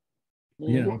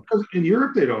 Because in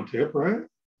Europe they don't tip, right?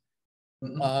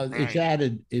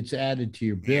 It's added to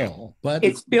your bill, but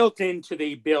it's built into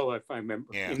the bill, if I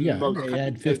remember. They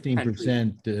add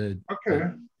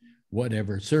 15%.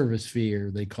 Whatever service fee, or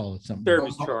they call it something.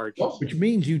 Service charge, which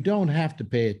means you don't have to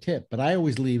pay a tip. But I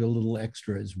always leave a little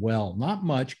extra as well, not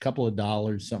much, couple of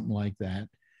dollars, something like that,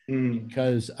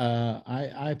 because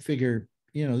I figure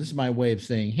this is my way of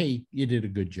saying, hey, you did a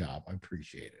good job. I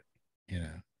appreciate it.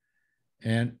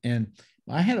 And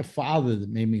I had a father that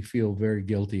made me feel very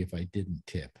guilty if I didn't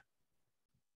tip,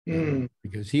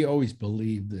 because he always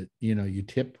believed that, you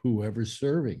tip whoever's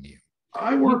serving you.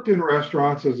 I worked in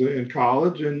restaurants in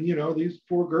college, and, these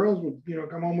poor girls would,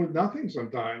 come home with nothing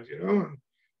sometimes,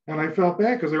 and I felt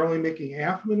bad because they're only making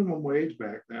half minimum wage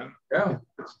back then. Yeah.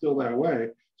 It's still that way.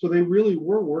 So they really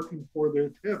were working for their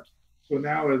tips. So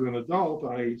now as an adult,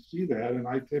 I see that and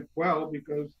I tip well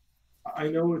because I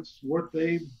know that's what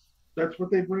they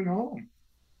bring home.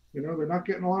 They're not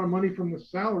getting a lot of money from the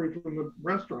salary from the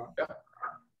restaurant.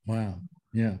 Wow.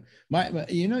 Yeah.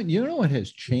 You know what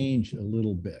has changed a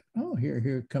little bit? Oh,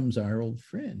 here comes our old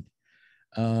friend.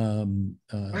 Darling.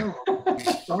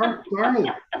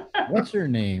 What's her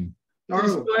name?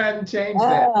 Just go ahead and change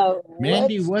that.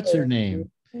 Mandy, what's her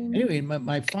name? Anyway,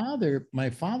 my father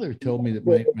told me that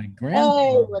my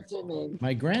grandfather, what's her name?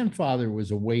 My grandfather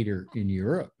was a waiter in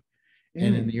Europe.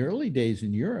 And in the early days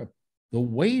in Europe, the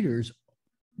waiters,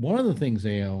 one of the things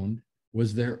they owned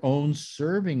was their own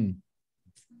serving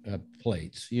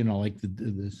plates, like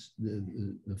the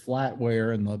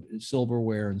flatware and the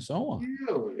silverware and so on.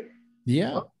 Really?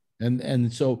 Yeah.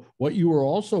 And so what you were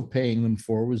also paying them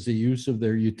for was the use of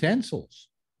their utensils.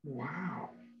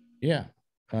 Wow. Yeah.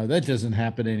 That doesn't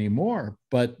happen anymore,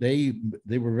 but they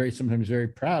were sometimes very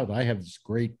proud. I have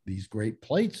these great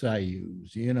plates I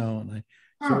use, and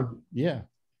yeah.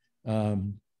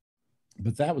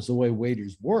 But that was the way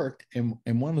waiters worked. And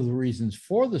one of the reasons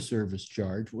for the service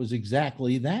charge was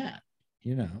exactly that,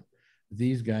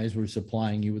 these guys were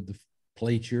supplying you with the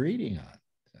plates you're eating on.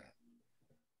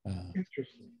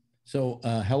 Interesting. So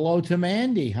hello to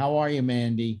Mandy. How are you,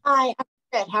 Mandy? Hi, I'm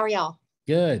good. How are y'all?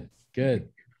 Good.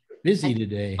 Busy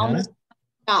today, huh?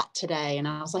 Got today, and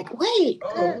I was like, wait.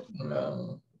 Oh,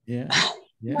 no. Yeah.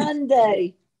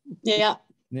 Monday. Yeah.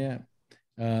 Yeah.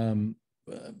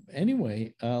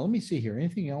 Anyway, let me see here.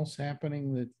 Anything else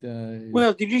happening that?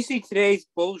 Well, did you see today's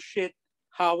bullshit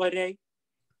holiday?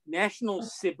 National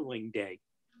Sibling Day.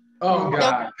 Oh,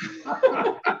 God.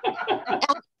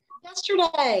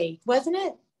 Yesterday, wasn't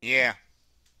it? Yeah.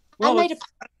 Well, I made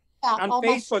on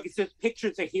Facebook, it says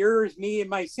pictures of here's me and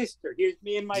my sister. Here's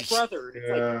me and my brother.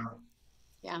 It's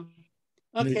yeah.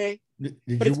 Okay. Did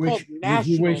but it's called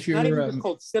National. It's not even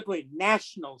called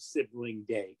National Sibling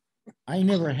Day. I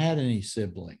never had any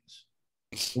siblings.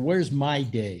 Where's my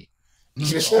day?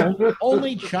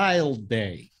 Only child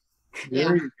day.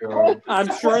 There you go.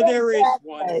 I'm sure there is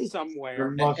one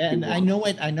somewhere. And I know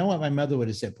what my mother would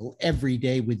have said. Well, every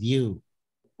day with you.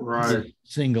 Right.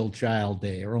 Single child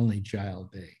day or only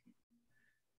child day.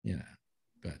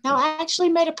 But no, I actually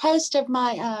made a post of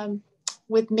my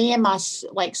with me and my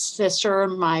sister,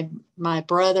 my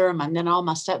brother, and then all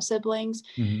my step siblings.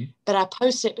 Mm-hmm. But I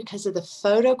posted it because of the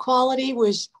photo quality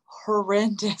was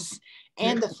horrendous,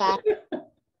 and the fact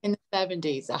in the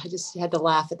 70s. I just had to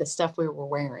laugh at the stuff we were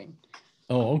wearing.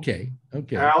 Oh, okay.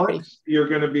 Okay. Alex, you're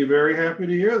going to be very happy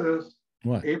to hear this.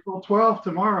 What? April 12th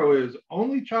tomorrow is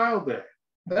Only Child Day.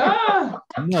 Ah!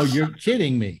 No, you're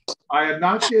kidding me. I am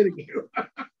not kidding you.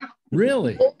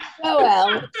 Really? Oh,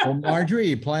 Alex. Well, Marjorie, are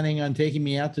you planning on taking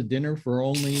me out to dinner for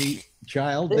Only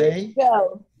Child There Day? you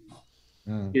go.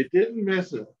 Oh, You didn't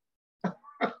miss it.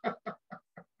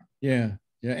 yeah.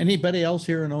 Yeah. Anybody else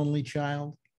here an only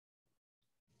child?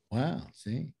 Wow.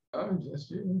 See? I'm just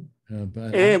you.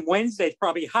 But And Wednesday's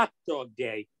probably hot dog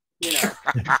day, you know.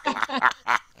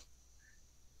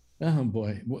 oh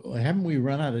boy, haven't we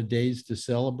run out of days to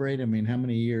celebrate? I mean, how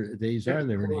many days are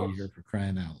there in a year, for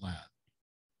crying out loud?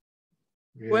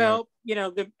 Yeah. Well, you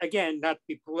know, again, not to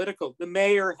be political, the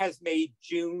mayor has made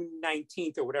June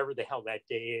 19th or whatever the hell that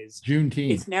day is.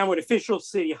 Juneteenth. It's now an official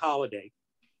city holiday.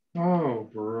 Oh,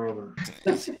 brother.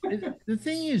 The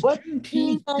thing is, What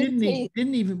Juneteenth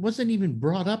Juneteenth? wasn't even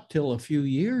brought up till a few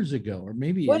years ago, or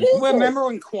maybe. What is Well, it? remember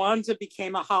when Kwanzaa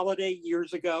became a holiday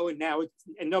years ago, and now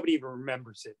and nobody even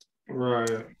remembers it. Right.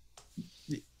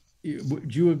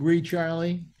 Would you agree,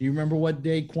 Charlie? Do you remember what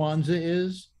day Kwanzaa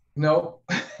is? No.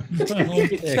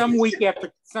 It's some week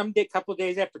after, couple of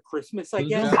days after Christmas, I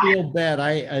guess. Don't feel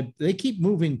bad. They keep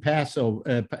moving Passover.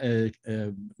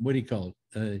 What do you call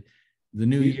it? The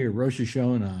New Year, Rosh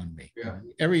Hashanah, on me. Yeah.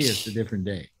 Every year it's a different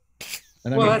day.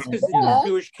 And Well, I that's mean, because the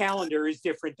Jewish calendar is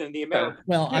different than the American.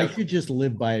 well, I should just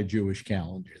live by a Jewish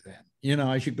calendar then. You know,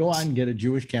 I should go out and get a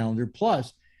Jewish calendar.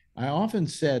 Plus, I often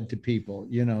said to people,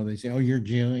 you know, they say, "Oh, you're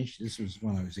Jewish." This was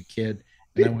when I was a kid.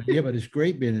 And I went, "Yeah, but it's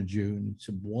great being a Jew." And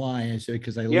said, "Why?" I said,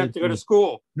 "Because I You live have to go to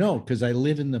school. No, because I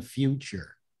live in the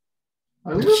future.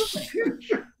 I live in the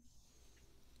future.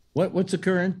 What's the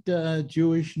current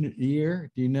Jewish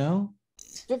year? Do you know?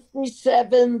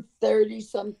 57, 30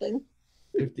 something.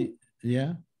 50.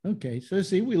 Yeah. Okay. So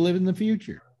see, we live in the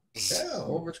future. Yeah,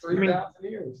 over 3,000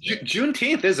 years.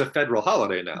 Juneteenth is a federal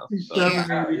holiday now. So.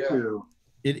 782.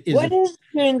 It is. What is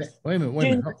June? Wait a minute. Wait a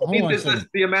minute. Hold on a Juneteenth is second.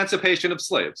 the emancipation of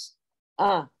slaves.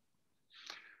 Ah,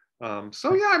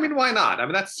 So yeah, I mean, why not? I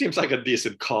mean, that seems like a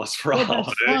decent cause for a Well, that's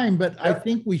holiday. fine, but I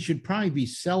think we should probably be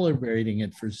celebrating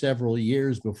it for several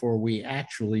years before we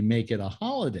actually make it a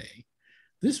holiday.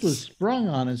 This was sprung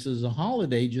on us as a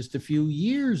holiday just a few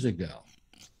years ago.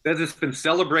 That it's been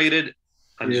celebrated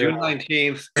on Yeah. June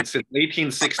 19th since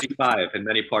 1865 in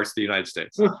many parts of the United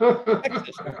States.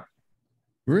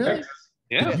 Really?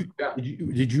 Yeah.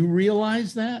 Did you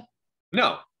realize that?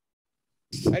 No.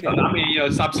 I didn't. I mean, you know,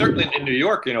 so I'm certainly in New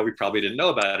York, you know, we probably didn't know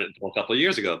about it until a couple of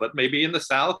years ago, but maybe in the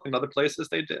South and other places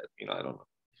they did. You know, I don't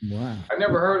know. Wow. I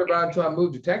never heard about it until I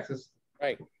moved to Texas.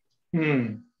 Right. You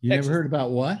Texas. never heard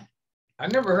about what? I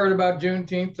never heard about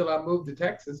Juneteenth till I moved to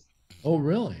Texas. Oh,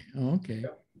 really? Oh, okay.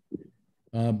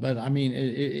 But I mean,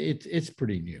 it's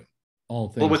pretty new. All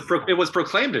things. Well, it was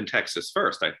proclaimed in Texas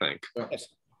first, I think. Yes.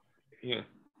 Yeah.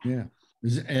 Yeah.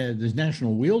 There's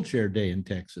National Wheelchair Day in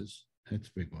Texas. That's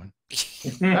a big one.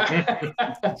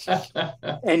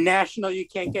 And National You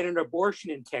Can't Get an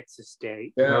Abortion in Texas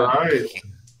Day. Yeah, Right.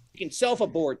 You can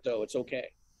self-abort though. It's okay.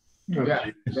 yeah.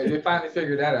 They finally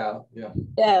figured that out. Yeah.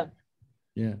 yeah.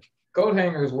 Yeah. Coat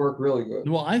hangers work really good.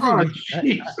 Well, I Oh, think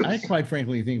Jesus. I quite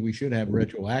frankly think we should have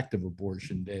retroactive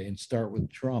abortion day and start with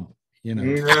Trump. You know,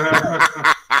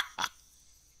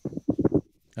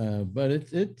 but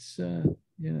it's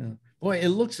you know, boy, it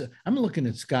looks. I'm looking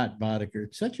at Scott Boddicker.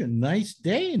 It's such a nice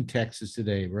day in Texas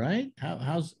today, right?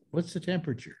 What's the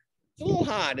temperature? It's a little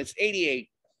hot. It's 88.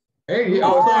 Hey, it's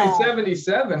only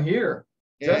 77 here.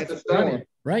 Yeah, Just it's a sunny. warm.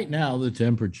 Right now, the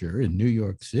temperature in New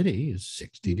York City is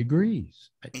 60 degrees.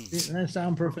 Doesn't that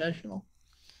sound professional?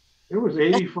 It was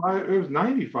 85. It was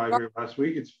 95 here last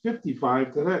week. It's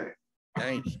 55 today.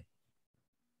 Nice.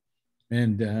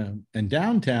 And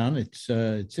downtown, it's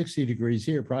 60 degrees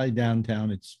here. Probably downtown,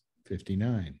 it's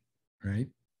 59, right,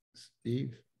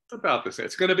 Steve? It's about this.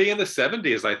 It's going to be in the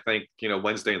 70s, I think, you know,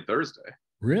 Wednesday and Thursday.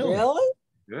 Really? Really?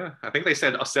 Yeah. I think they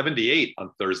said 78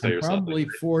 on Thursday I'm or something. probably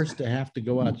forced to have to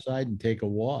go outside and take a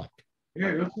walk,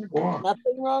 Yeah, go take a walk.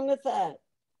 Nothing wrong with that.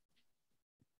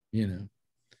 you know.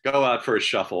 Go out for a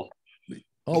shuffle.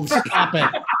 Oh, stop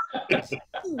it.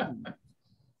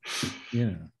 You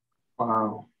know,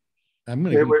 Wow. I'm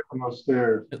Stay going away from those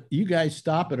stairs. to, you guys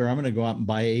stop it or I'm going to go out and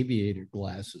buy aviator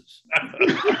glasses.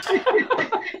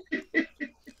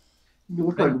 You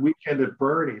look like Weekend at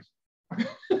Bernie's.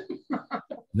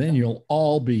 Then you'll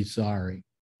all be sorry,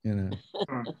 you know.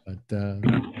 But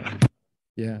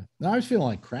yeah, no, I was feeling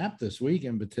like crap this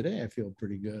weekend, but today I feel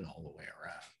pretty good all the way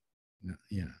around.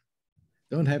 You know,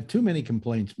 don't have too many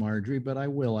complaints, Marjorie, but I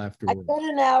will I afterwards. got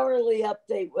an hourly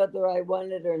update whether I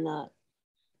want it or not.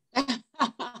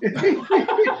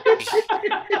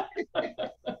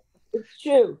 It's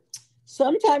true.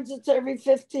 Sometimes it's every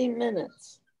 15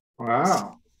 minutes.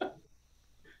 Wow.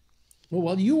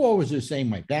 Well, you always are saying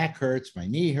my back hurts, my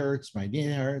knee hurts, my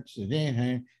knee hurts,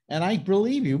 and I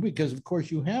believe you because, of course,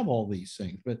 you have all these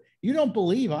things, but you don't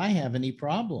believe I have any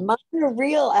problems. Mine are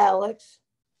real, Alex.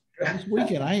 This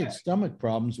weekend, I had stomach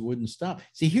problems that wouldn't stop.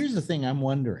 See, here's the thing I'm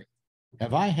wondering.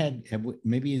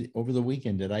 Maybe over the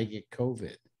weekend, did I get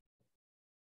COVID?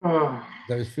 I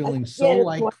was feeling so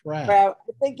like crap. I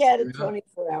think I had a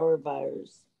 24-hour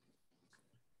virus.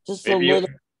 Just maybe a little.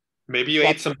 Maybe you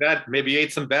ate some bad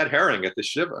herring at the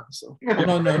Shiva. So.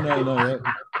 No.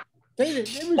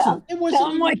 It wasn't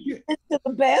into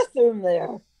the bathroom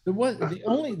there.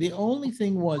 The only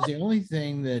thing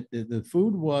that the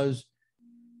food was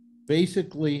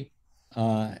basically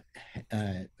what?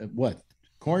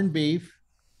 Corned beef,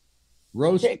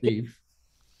 roast beef.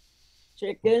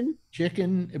 Chicken.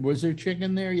 Was there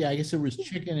chicken there? Yeah, I guess there was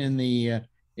chicken in the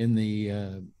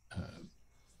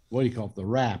what do you call it? The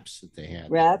wraps that they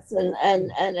had. Wraps and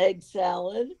egg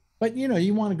salad. But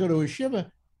you want to go to a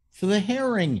Shiva for the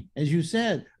herring, as you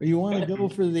said, or you want to go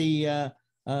for the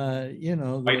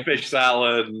whitefish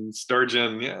salad and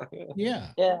sturgeon. Yeah.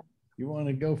 You want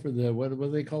to go for the what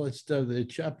do they call it? The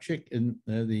chopped chicken,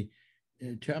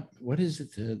 what is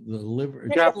it? The liver.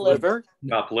 Chopped liver.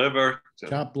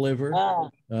 Chopped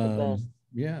liver.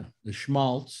 Yeah, the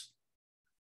schmaltz,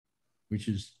 which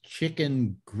is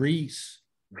chicken grease.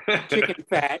 Chicken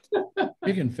fat.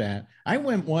 Chicken fat. I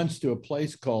went once to a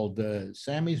place called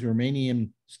Sammy's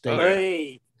Romanian Steak.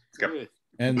 Hey.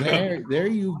 And there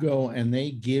you go, and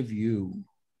they give you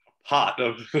pot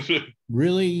of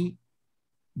really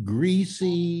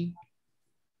greasy,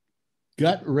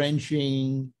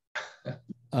 gut-wrenching,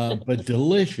 but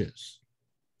delicious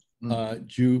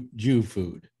Jew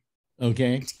food.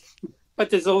 Okay. But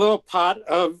there's a little pot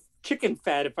of chicken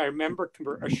fat, if I remember,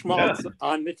 a schmaltz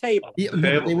on the table. Yeah,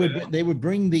 they would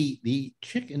bring the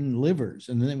chicken livers,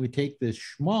 and then they would take the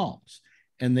schmaltz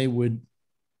and they would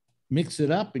mix it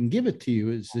up and give it to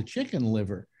you as the chicken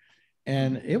liver,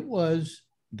 and it was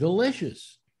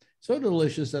delicious, so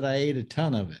delicious that I ate a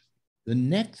ton of it.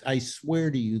 I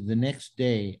swear to you, the next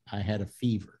day I had a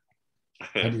fever.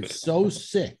 I was so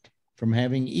sick from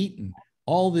having eaten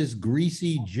all this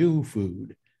greasy Jew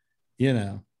food.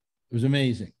 It was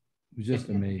amazing. It was just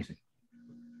amazing.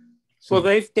 So,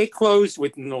 well, they closed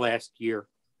within the last year.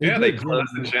 They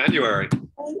closed in January.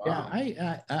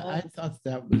 Yeah, I thought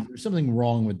there was something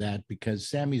wrong with that because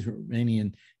Sammy's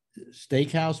Romanian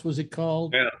Steakhouse, was it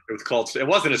called? Yeah, it was called. It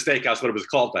wasn't a steakhouse, but it was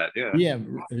called that. Yeah. Yeah,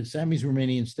 Sammy's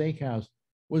Romanian Steakhouse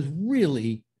was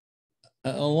really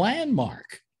a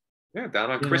landmark. Yeah,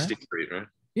 down on Christie Street, right?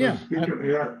 Yeah.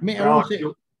 Alex,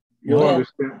 you'll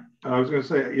understand. I was going to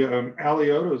say,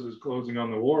 Alioto's is closing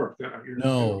on the wharf down here.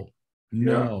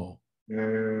 No.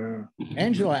 Yeah.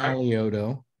 Angela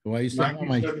Alioto, who I used to have on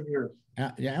my years.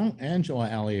 Angela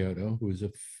Alioto,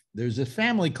 there's a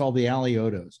family called the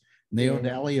Aliotos, and they owned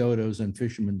Aliotos on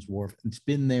Fisherman's Wharf. It's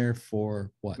been there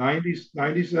for what?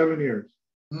 97 years.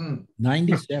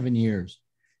 97 years.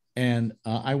 And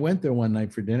I went there one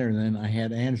night for dinner, and then I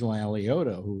had Angela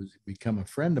Alioto, who has become a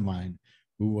friend of mine,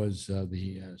 who was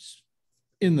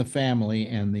in the family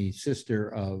and the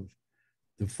sister of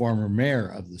the former mayor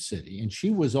of the city. And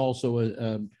she was also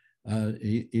a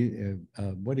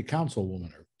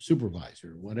councilwoman or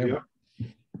supervisor or whatever. Yep.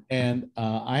 And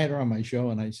I had her on my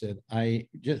show, and I said, I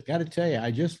just got to tell you,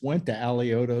 I just went to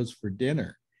Alioto's for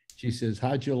dinner. She says,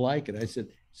 how'd you like it? I said,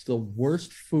 it's the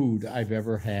worst food I've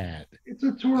ever had. It's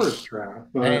a tourist trap.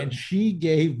 And she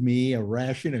gave me a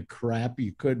ration of crap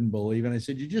you couldn't believe. And I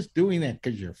said, you're just doing that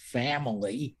because you're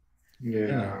family.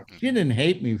 Yeah. She didn't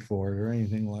hate me for it or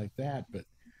anything like that. But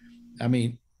I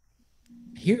mean,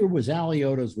 here was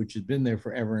Alioto's, which has been there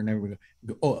forever and ever.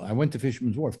 Oh, I went to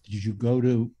Fisherman's Wharf. Did you go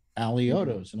to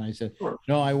Alioto's? And I said,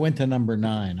 no, I went to number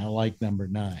 9. I like number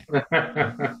 9.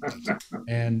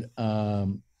 And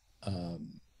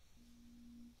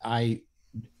I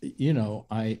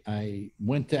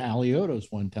went to Alioto's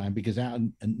one time because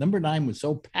number 9 was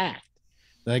so packed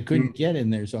that I couldn't get in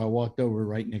there. So I walked over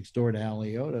right next door to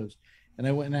Alioto's, and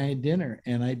I went and I had dinner.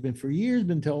 And I'd been for years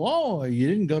been told, oh, you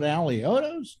didn't go to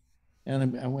Alioto's?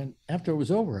 And I went after it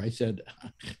was over. I said,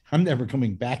 I'm never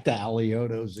coming back to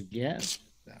Alioto's again.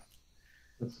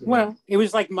 Well, it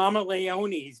was like Mama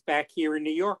Leone's back here in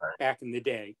New York back in the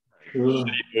day.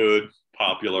 Seafood,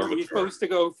 popular. You're supposed to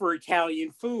go for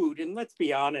Italian food, and let's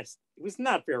be honest, it was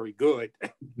not very good.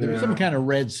 There was some kind of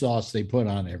red sauce they put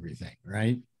on everything,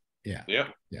 right? Yeah. Yeah.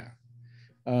 Yeah.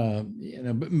 You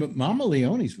know, but Mama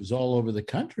Leone's was all over the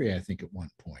country, I think, at one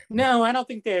point. No, I don't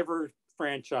think they ever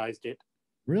franchised it.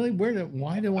 Really?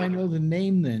 Why do I know the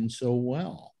name then so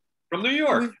well? From New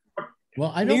York.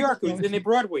 Well, I New don't York know. was in the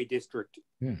Broadway district.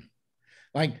 Yeah.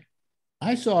 Like,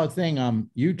 I saw a thing on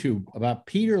YouTube about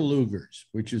Peter Luger's,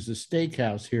 which is a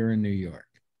steakhouse here in New York.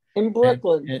 In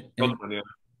Brooklyn. Brooklyn,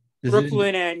 yeah.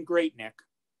 Brooklyn and Great Neck.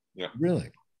 Yeah. Really?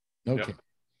 Okay.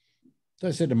 Yeah. So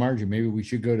I said to Margie, maybe we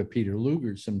should go to Peter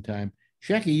Luger's sometime.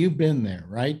 Shecky, you've been there,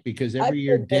 right? Because every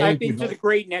year, Dave. I've been to the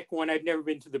Great Neck one. I've never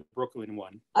been to the Brooklyn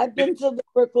one. I've been to the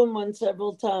Brooklyn one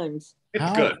several times.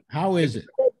 It's good. How is it?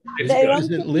 They Does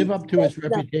don't it live up to its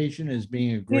reputation as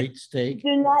being a great steak?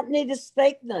 You do not need a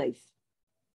steak knife.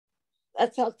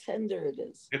 That's how tender it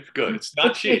is. It's good. It's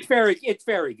not cheap. It's very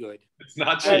good. It's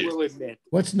not I cheap. will admit.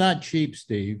 What's not cheap,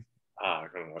 Steve? I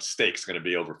don't know. A steak's going to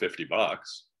be over $50.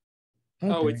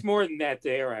 Okay. Oh, it's more than that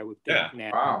there, I would think. Yeah.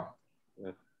 Now. Wow.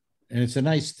 And it's a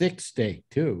nice thick steak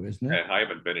too, isn't it? I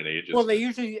haven't been in ages. Well, they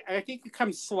usually, I think it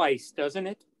comes sliced, doesn't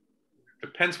it?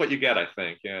 Depends what you get, I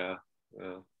think. Yeah.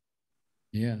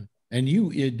 Yeah. And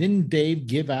you didn't Dave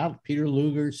give out Peter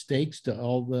Luger steaks to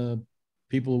all the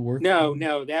people who work? No,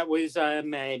 that was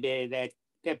that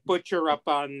butcher up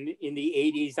in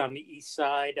the 80s on the east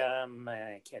side.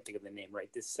 I can't think of the name right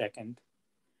this second.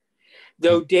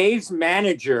 Though Dave's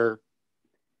manager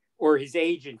or his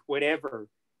agent, whatever,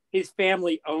 his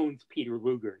family owns Peter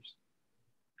Luger's.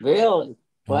 Really?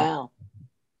 Wow.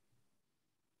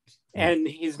 And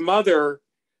his mother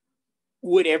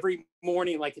would every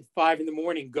morning, like at 5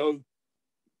 a.m, go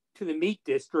to the meat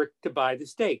district to buy the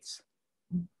steaks.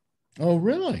 Oh,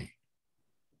 really?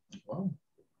 Wow.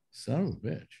 Son of a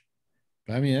bitch.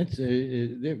 I mean, that's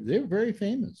they're very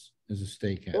famous as a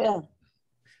steakhouse. Yeah.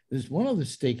 There's one other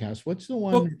steakhouse. What's the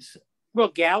one? Well,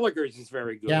 Gallagher's is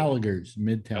very good. Gallagher's,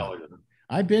 Midtown. Gallagher.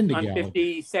 I've been to On Gallagher's.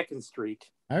 52nd Street.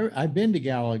 I've been to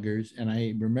Gallagher's, and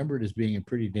I remember it as being a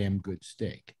pretty damn good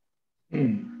steak.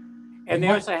 And they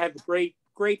also have great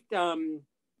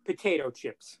potato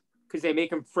chips because they make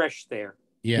them fresh there.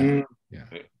 Yeah, yeah.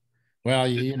 Well,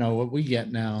 you know what we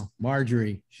get now,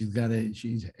 Marjorie.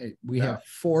 We have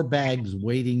 4 bags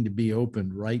waiting to be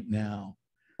opened right now.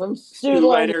 From Stu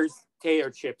Leonard's potato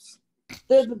chips.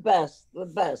 They're the best. The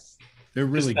best. They're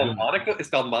really good. Is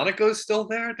Delmonico's still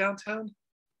there downtown?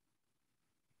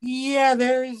 Yeah,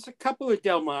 there's a couple of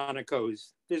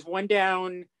Delmonicos. There's one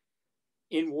down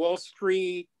in Wall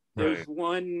Street. There's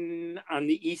one on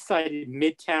the east side of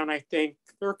Midtown, I think.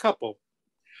 There are a couple.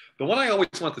 The one I always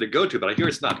wanted to go to, but I hear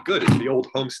it's not good, is the old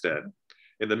Homestead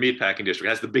in the meatpacking district. It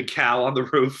has the big cow on the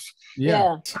roof.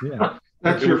 Yeah.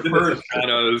 That's your first.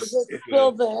 Is it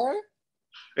still there?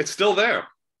 It's still there.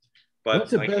 But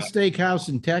what's the best steakhouse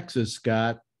in Texas,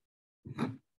 Scott?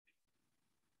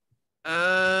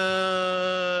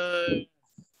 I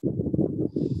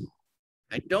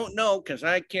don't know because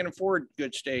I can't afford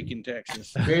good steak in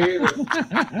Texas. Got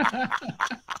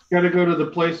to go to the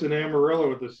place in Amarillo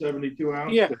with the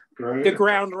 72-ounce. Yeah, steak, right? the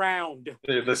Ground Round.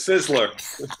 The Sizzler.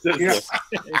 Yeah.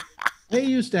 They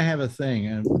used to have a thing,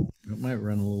 and it might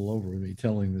run a little over me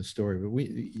telling this story, but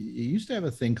you used to have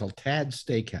a thing called Tad's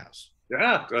Steakhouse.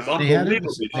 Yeah, that's They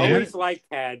Always like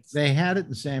Tad's. They had it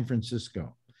in San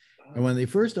Francisco. And when they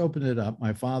first opened it up,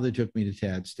 my father took me to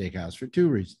Tad's Steakhouse for 2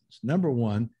 reasons. Number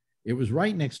one, it was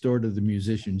right next door to the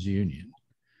Musicians Union.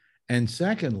 And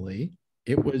secondly,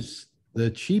 it was the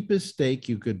cheapest steak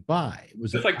you could buy. It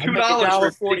was like $2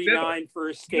 $1.49 for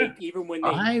a steak, even when they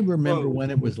I remember closed.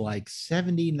 when it was like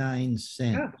 79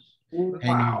 cents. And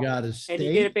Wow. you got a steak. And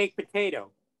you get a baked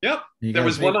potato. Yep. You There got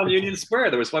was one baked on potato. Union Square.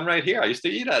 There was one right here. I used to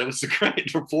eat at it. It was great.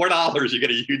 For $4, you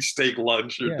get a huge steak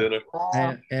lunch or Yeah. dinner.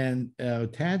 And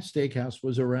Tad's Steakhouse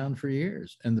was around for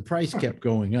years, and the price kept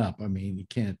going up. I mean, you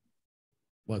can't.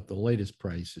 What the latest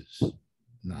price is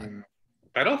not.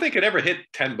 I don't think it ever hit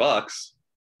 $10.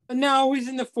 No, it was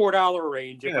in the $4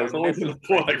 range. Yeah, it was always in the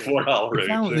 $4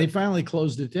 range. They finally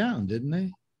closed it down, didn't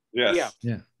they? Yes.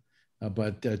 Yeah.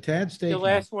 But Tad's Steak. The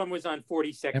last one was on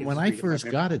 42nd. And when I Street, first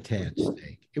if got a Tad's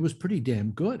steak, it was pretty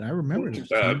damn good. I remember it was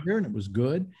bad. tender and it was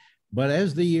good. But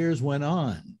as the years went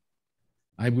on,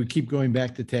 I would keep going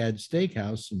back to Tad's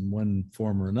Steakhouse in one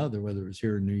form or another, whether it was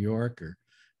here in New York or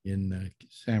in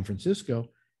San Francisco,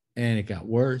 and it got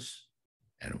worse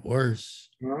and worse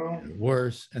and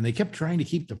worse. And they kept trying to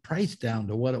keep the price down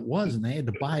to what it was, and they had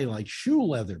to buy like shoe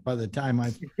leather by the time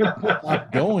I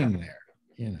stopped going there,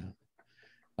 you know.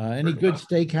 Any good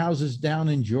steakhouses down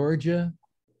in Georgia,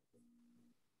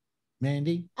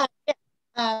 Mandy?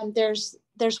 There's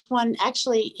one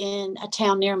actually in a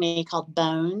town near me called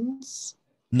Bones,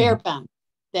 Mhm. Bare Bone,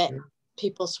 that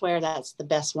people swear that's the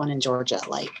best one in Georgia,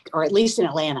 like, or at least in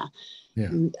Atlanta. Yeah.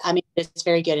 I mean, it's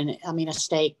very good. And I mean, a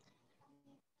steak,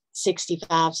 $65,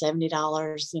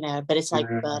 $70, you know, but it's like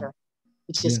butter.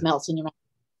 It just melts in your mouth.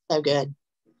 So good.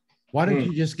 Why don't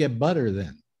you just get butter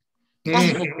then?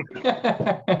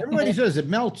 Everybody says it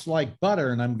melts like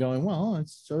butter, and I'm going, well,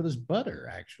 so does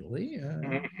butter, actually.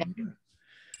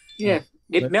 Yeah,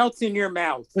 it melts in your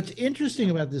mouth. What's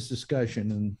interesting about this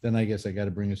discussion, and then I guess I got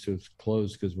to bring us to a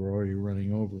close because we're already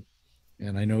running over.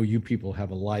 And I know you people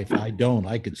have a life. I don't.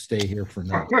 I could stay here for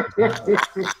now.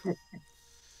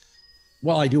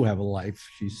 Well, I do have a life.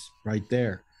 She's right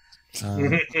there.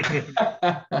 And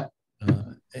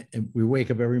we wake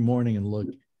up every morning and look.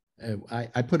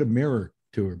 I put a mirror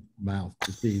to her mouth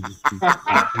to see.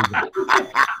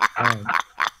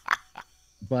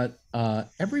 But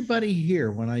everybody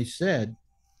here, when I said,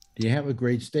 do you have a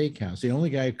great steakhouse? The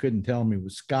only guy who couldn't tell me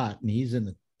was Scott, and he's in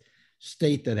a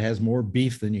state that has more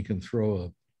beef than you can throw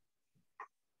a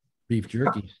beef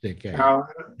jerky stick at. You know?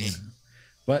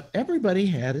 But everybody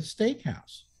had a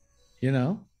steakhouse, you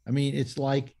know? I mean, it's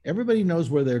like everybody knows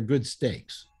where there are good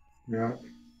steaks. Yeah.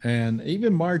 And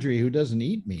even Marjorie, who doesn't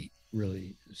eat meat,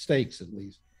 really, steaks at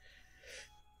least,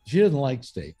 she doesn't like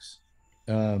steaks.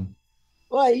 Well,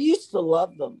 I used to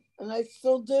love them, and I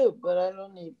still do, but I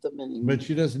don't eat them anymore. But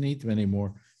she doesn't eat them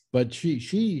anymore. But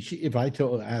she if I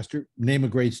asked her, name a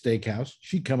great steakhouse,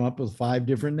 she'd come up with 5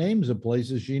 different names of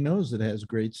places she knows that has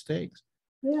great steaks.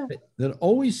 Yeah. That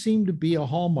always seemed to be a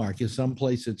hallmark is some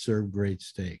place that served great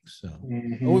steaks. So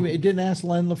it didn't ask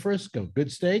Len LaFrisco.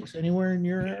 Good steaks anywhere in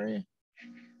your area?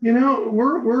 You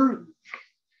know,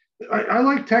 I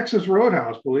like Texas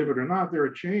Roadhouse, believe it or not. They're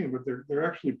a chain, but they're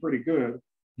actually pretty good.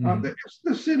 The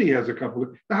city has a couple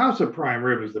of, the House of Prime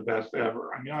Rib is the best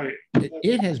ever. I mean,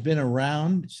 it has been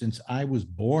around since I was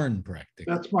born practically.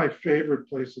 That's my favorite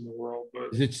place in the world.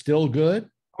 But is it still good?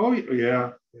 Oh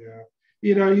yeah.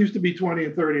 You know, it used to be $20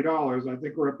 and $30. I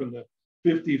think we're up in the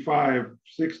 55,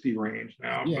 60 range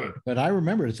now. Yeah, but I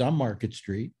remember it's on Market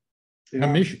Street.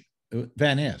 Yeah.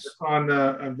 Van Ness. It's on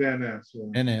Van Ness. Yeah.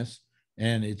 Van Ness,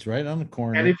 and it's right on the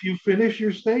corner. And if you finish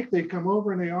your steak, they come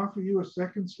over and they offer you a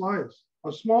second slice,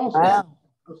 a small slice,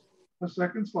 a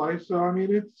second slice. So I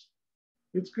mean,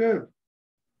 it's good.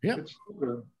 Yeah, it's so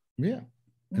good. Yeah,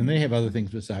 and they have other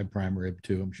things beside prime rib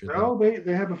too. I'm sure. No,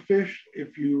 they have a fish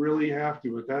if you really have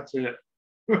to, but that's it.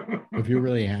 If you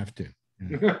really have to.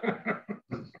 Yeah.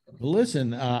 Well,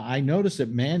 listen, I noticed that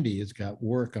Mandy has got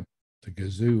work up the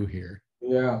kazoo here.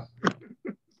 Yeah.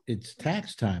 It's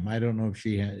tax time. I don't know if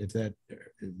that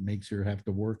makes her have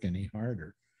to work any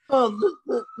harder. Oh,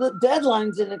 the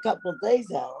deadline's in a couple of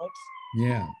days, Alex.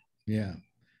 Yeah.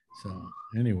 So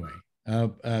anyway,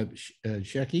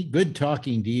 Shecky, good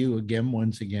talking to you again.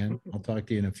 Once again, I'll talk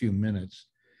to you in a few minutes.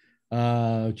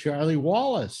 Charlie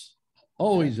Wallace,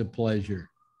 always a pleasure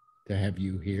to have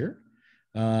you here.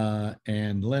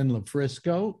 And Len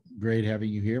LaFrisco, great having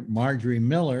you here. Marjorie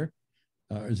Miller.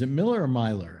 Is it Miller or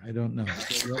Myler? I don't know.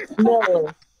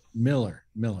 Miller.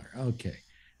 Okay.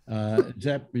 Is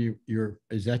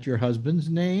that your husband's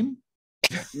name?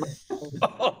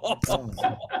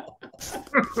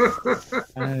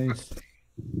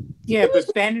 Yeah,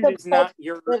 but Bennett is not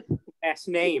your last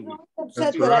name.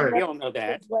 That's right. We all know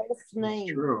that. Last name.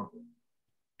 It's true.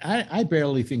 I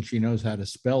barely think she knows how to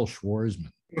spell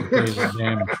Schwarzman. To tell you the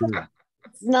damn truth.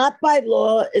 It's not by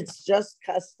law. It's just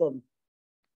custom.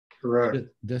 Correct.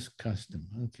 This custom.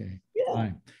 Okay. Yeah.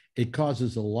 Fine. It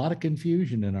causes a lot of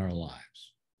confusion in our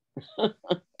lives.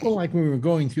 Well, like when we were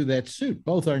going through that suit,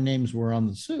 both our names were on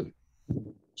the suit.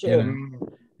 Sure. You know?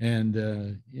 And,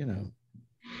 you know,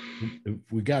 if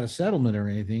we got a settlement or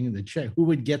anything, the check, who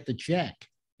would get the check,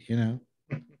 you know?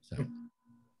 So.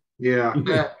 Yeah.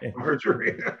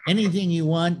 Marjorie. Anything you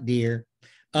want, dear.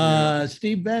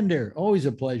 Steve Bender, always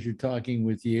a pleasure talking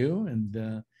with you.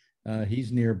 And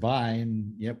he's nearby,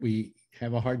 and yet we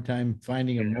have a hard time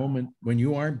finding a moment when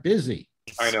you aren't busy.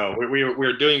 I know.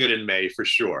 We're doing it in May for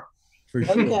sure. For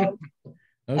sure. Okay. Okay.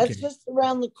 That's just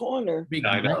around the corner.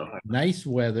 I know. Nice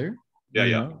weather. Yeah,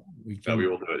 you yeah. know, We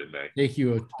will do it in May. take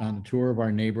you on a tour of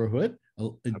our neighborhood.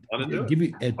 Give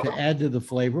you to add to the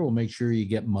flavor. We'll make sure you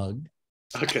get mugged.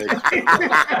 Okay.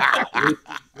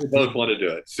 We both want to do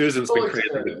it. Susan's been crazy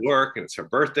with work, and it's her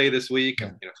birthday this week.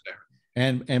 And, you know,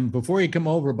 And before you come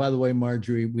over, by the way,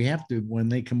 Marjorie, we have to, when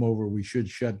they come over, we should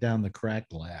shut down the crack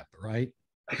lab, right?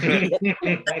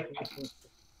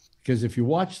 Because if you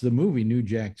watch the movie New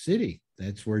Jack City,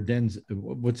 that's where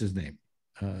what's his name?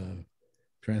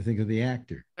 Trying to think of the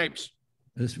actor. Snipes.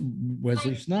 This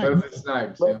Wesley Snipes. Wesley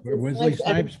Snipes, yeah. Where Wesley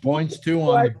Snipes points to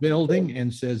on the building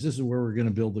and says, "This is where we're going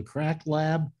to build the crack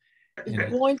lab." in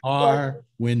Going our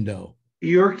window.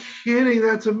 You're kidding.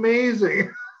 That's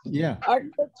amazing. Yeah. Our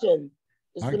kitchen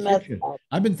is Our the mess kitchen. hall.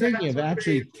 I've been thinking That's of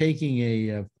actually amazing. taking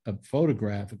a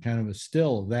photograph, a kind of a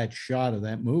still of that shot of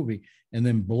that movie, and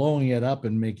then blowing it up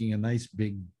and making a nice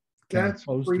big kind of That's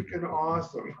poster freaking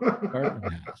awesome.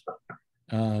 apartment house.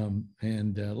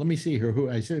 Let me see here. Who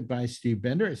I said goodbye, Steve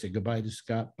Bender. I said goodbye to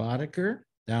Scott Boddicker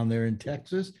down there in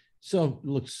Texas. So it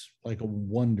looks like a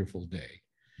wonderful day.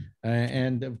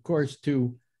 And of course,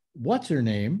 to what's her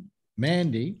name,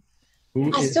 Mandy,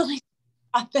 who I is still need.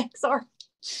 I think sorry.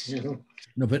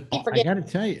 no, but I forget. got to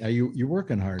tell you, you're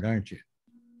working hard, aren't you?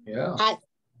 Yeah.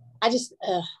 I just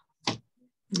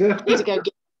need to go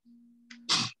get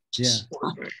Yeah.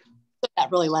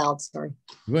 that really loud. Sorry.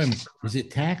 Wait a minute. Is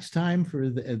it tax time for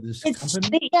this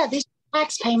company? Yeah, these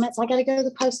tax payments. I got to go to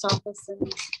the post office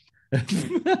and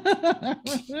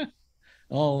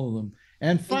All of them.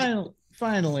 And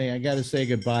finally, I got to say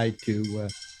goodbye to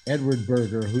Edward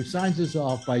Berger, who signs us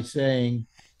off by saying,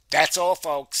 That's all,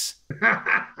 folks.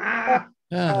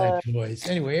 that voice.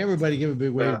 Anyway, everybody give a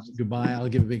big wave goodbye. I'll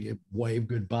give a big wave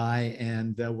goodbye,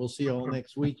 and we'll see you all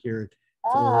next week here.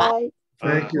 Bye.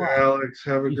 Thank you, Alex.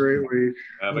 Have a great week.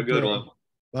 Have a good one.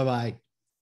 Bye-bye.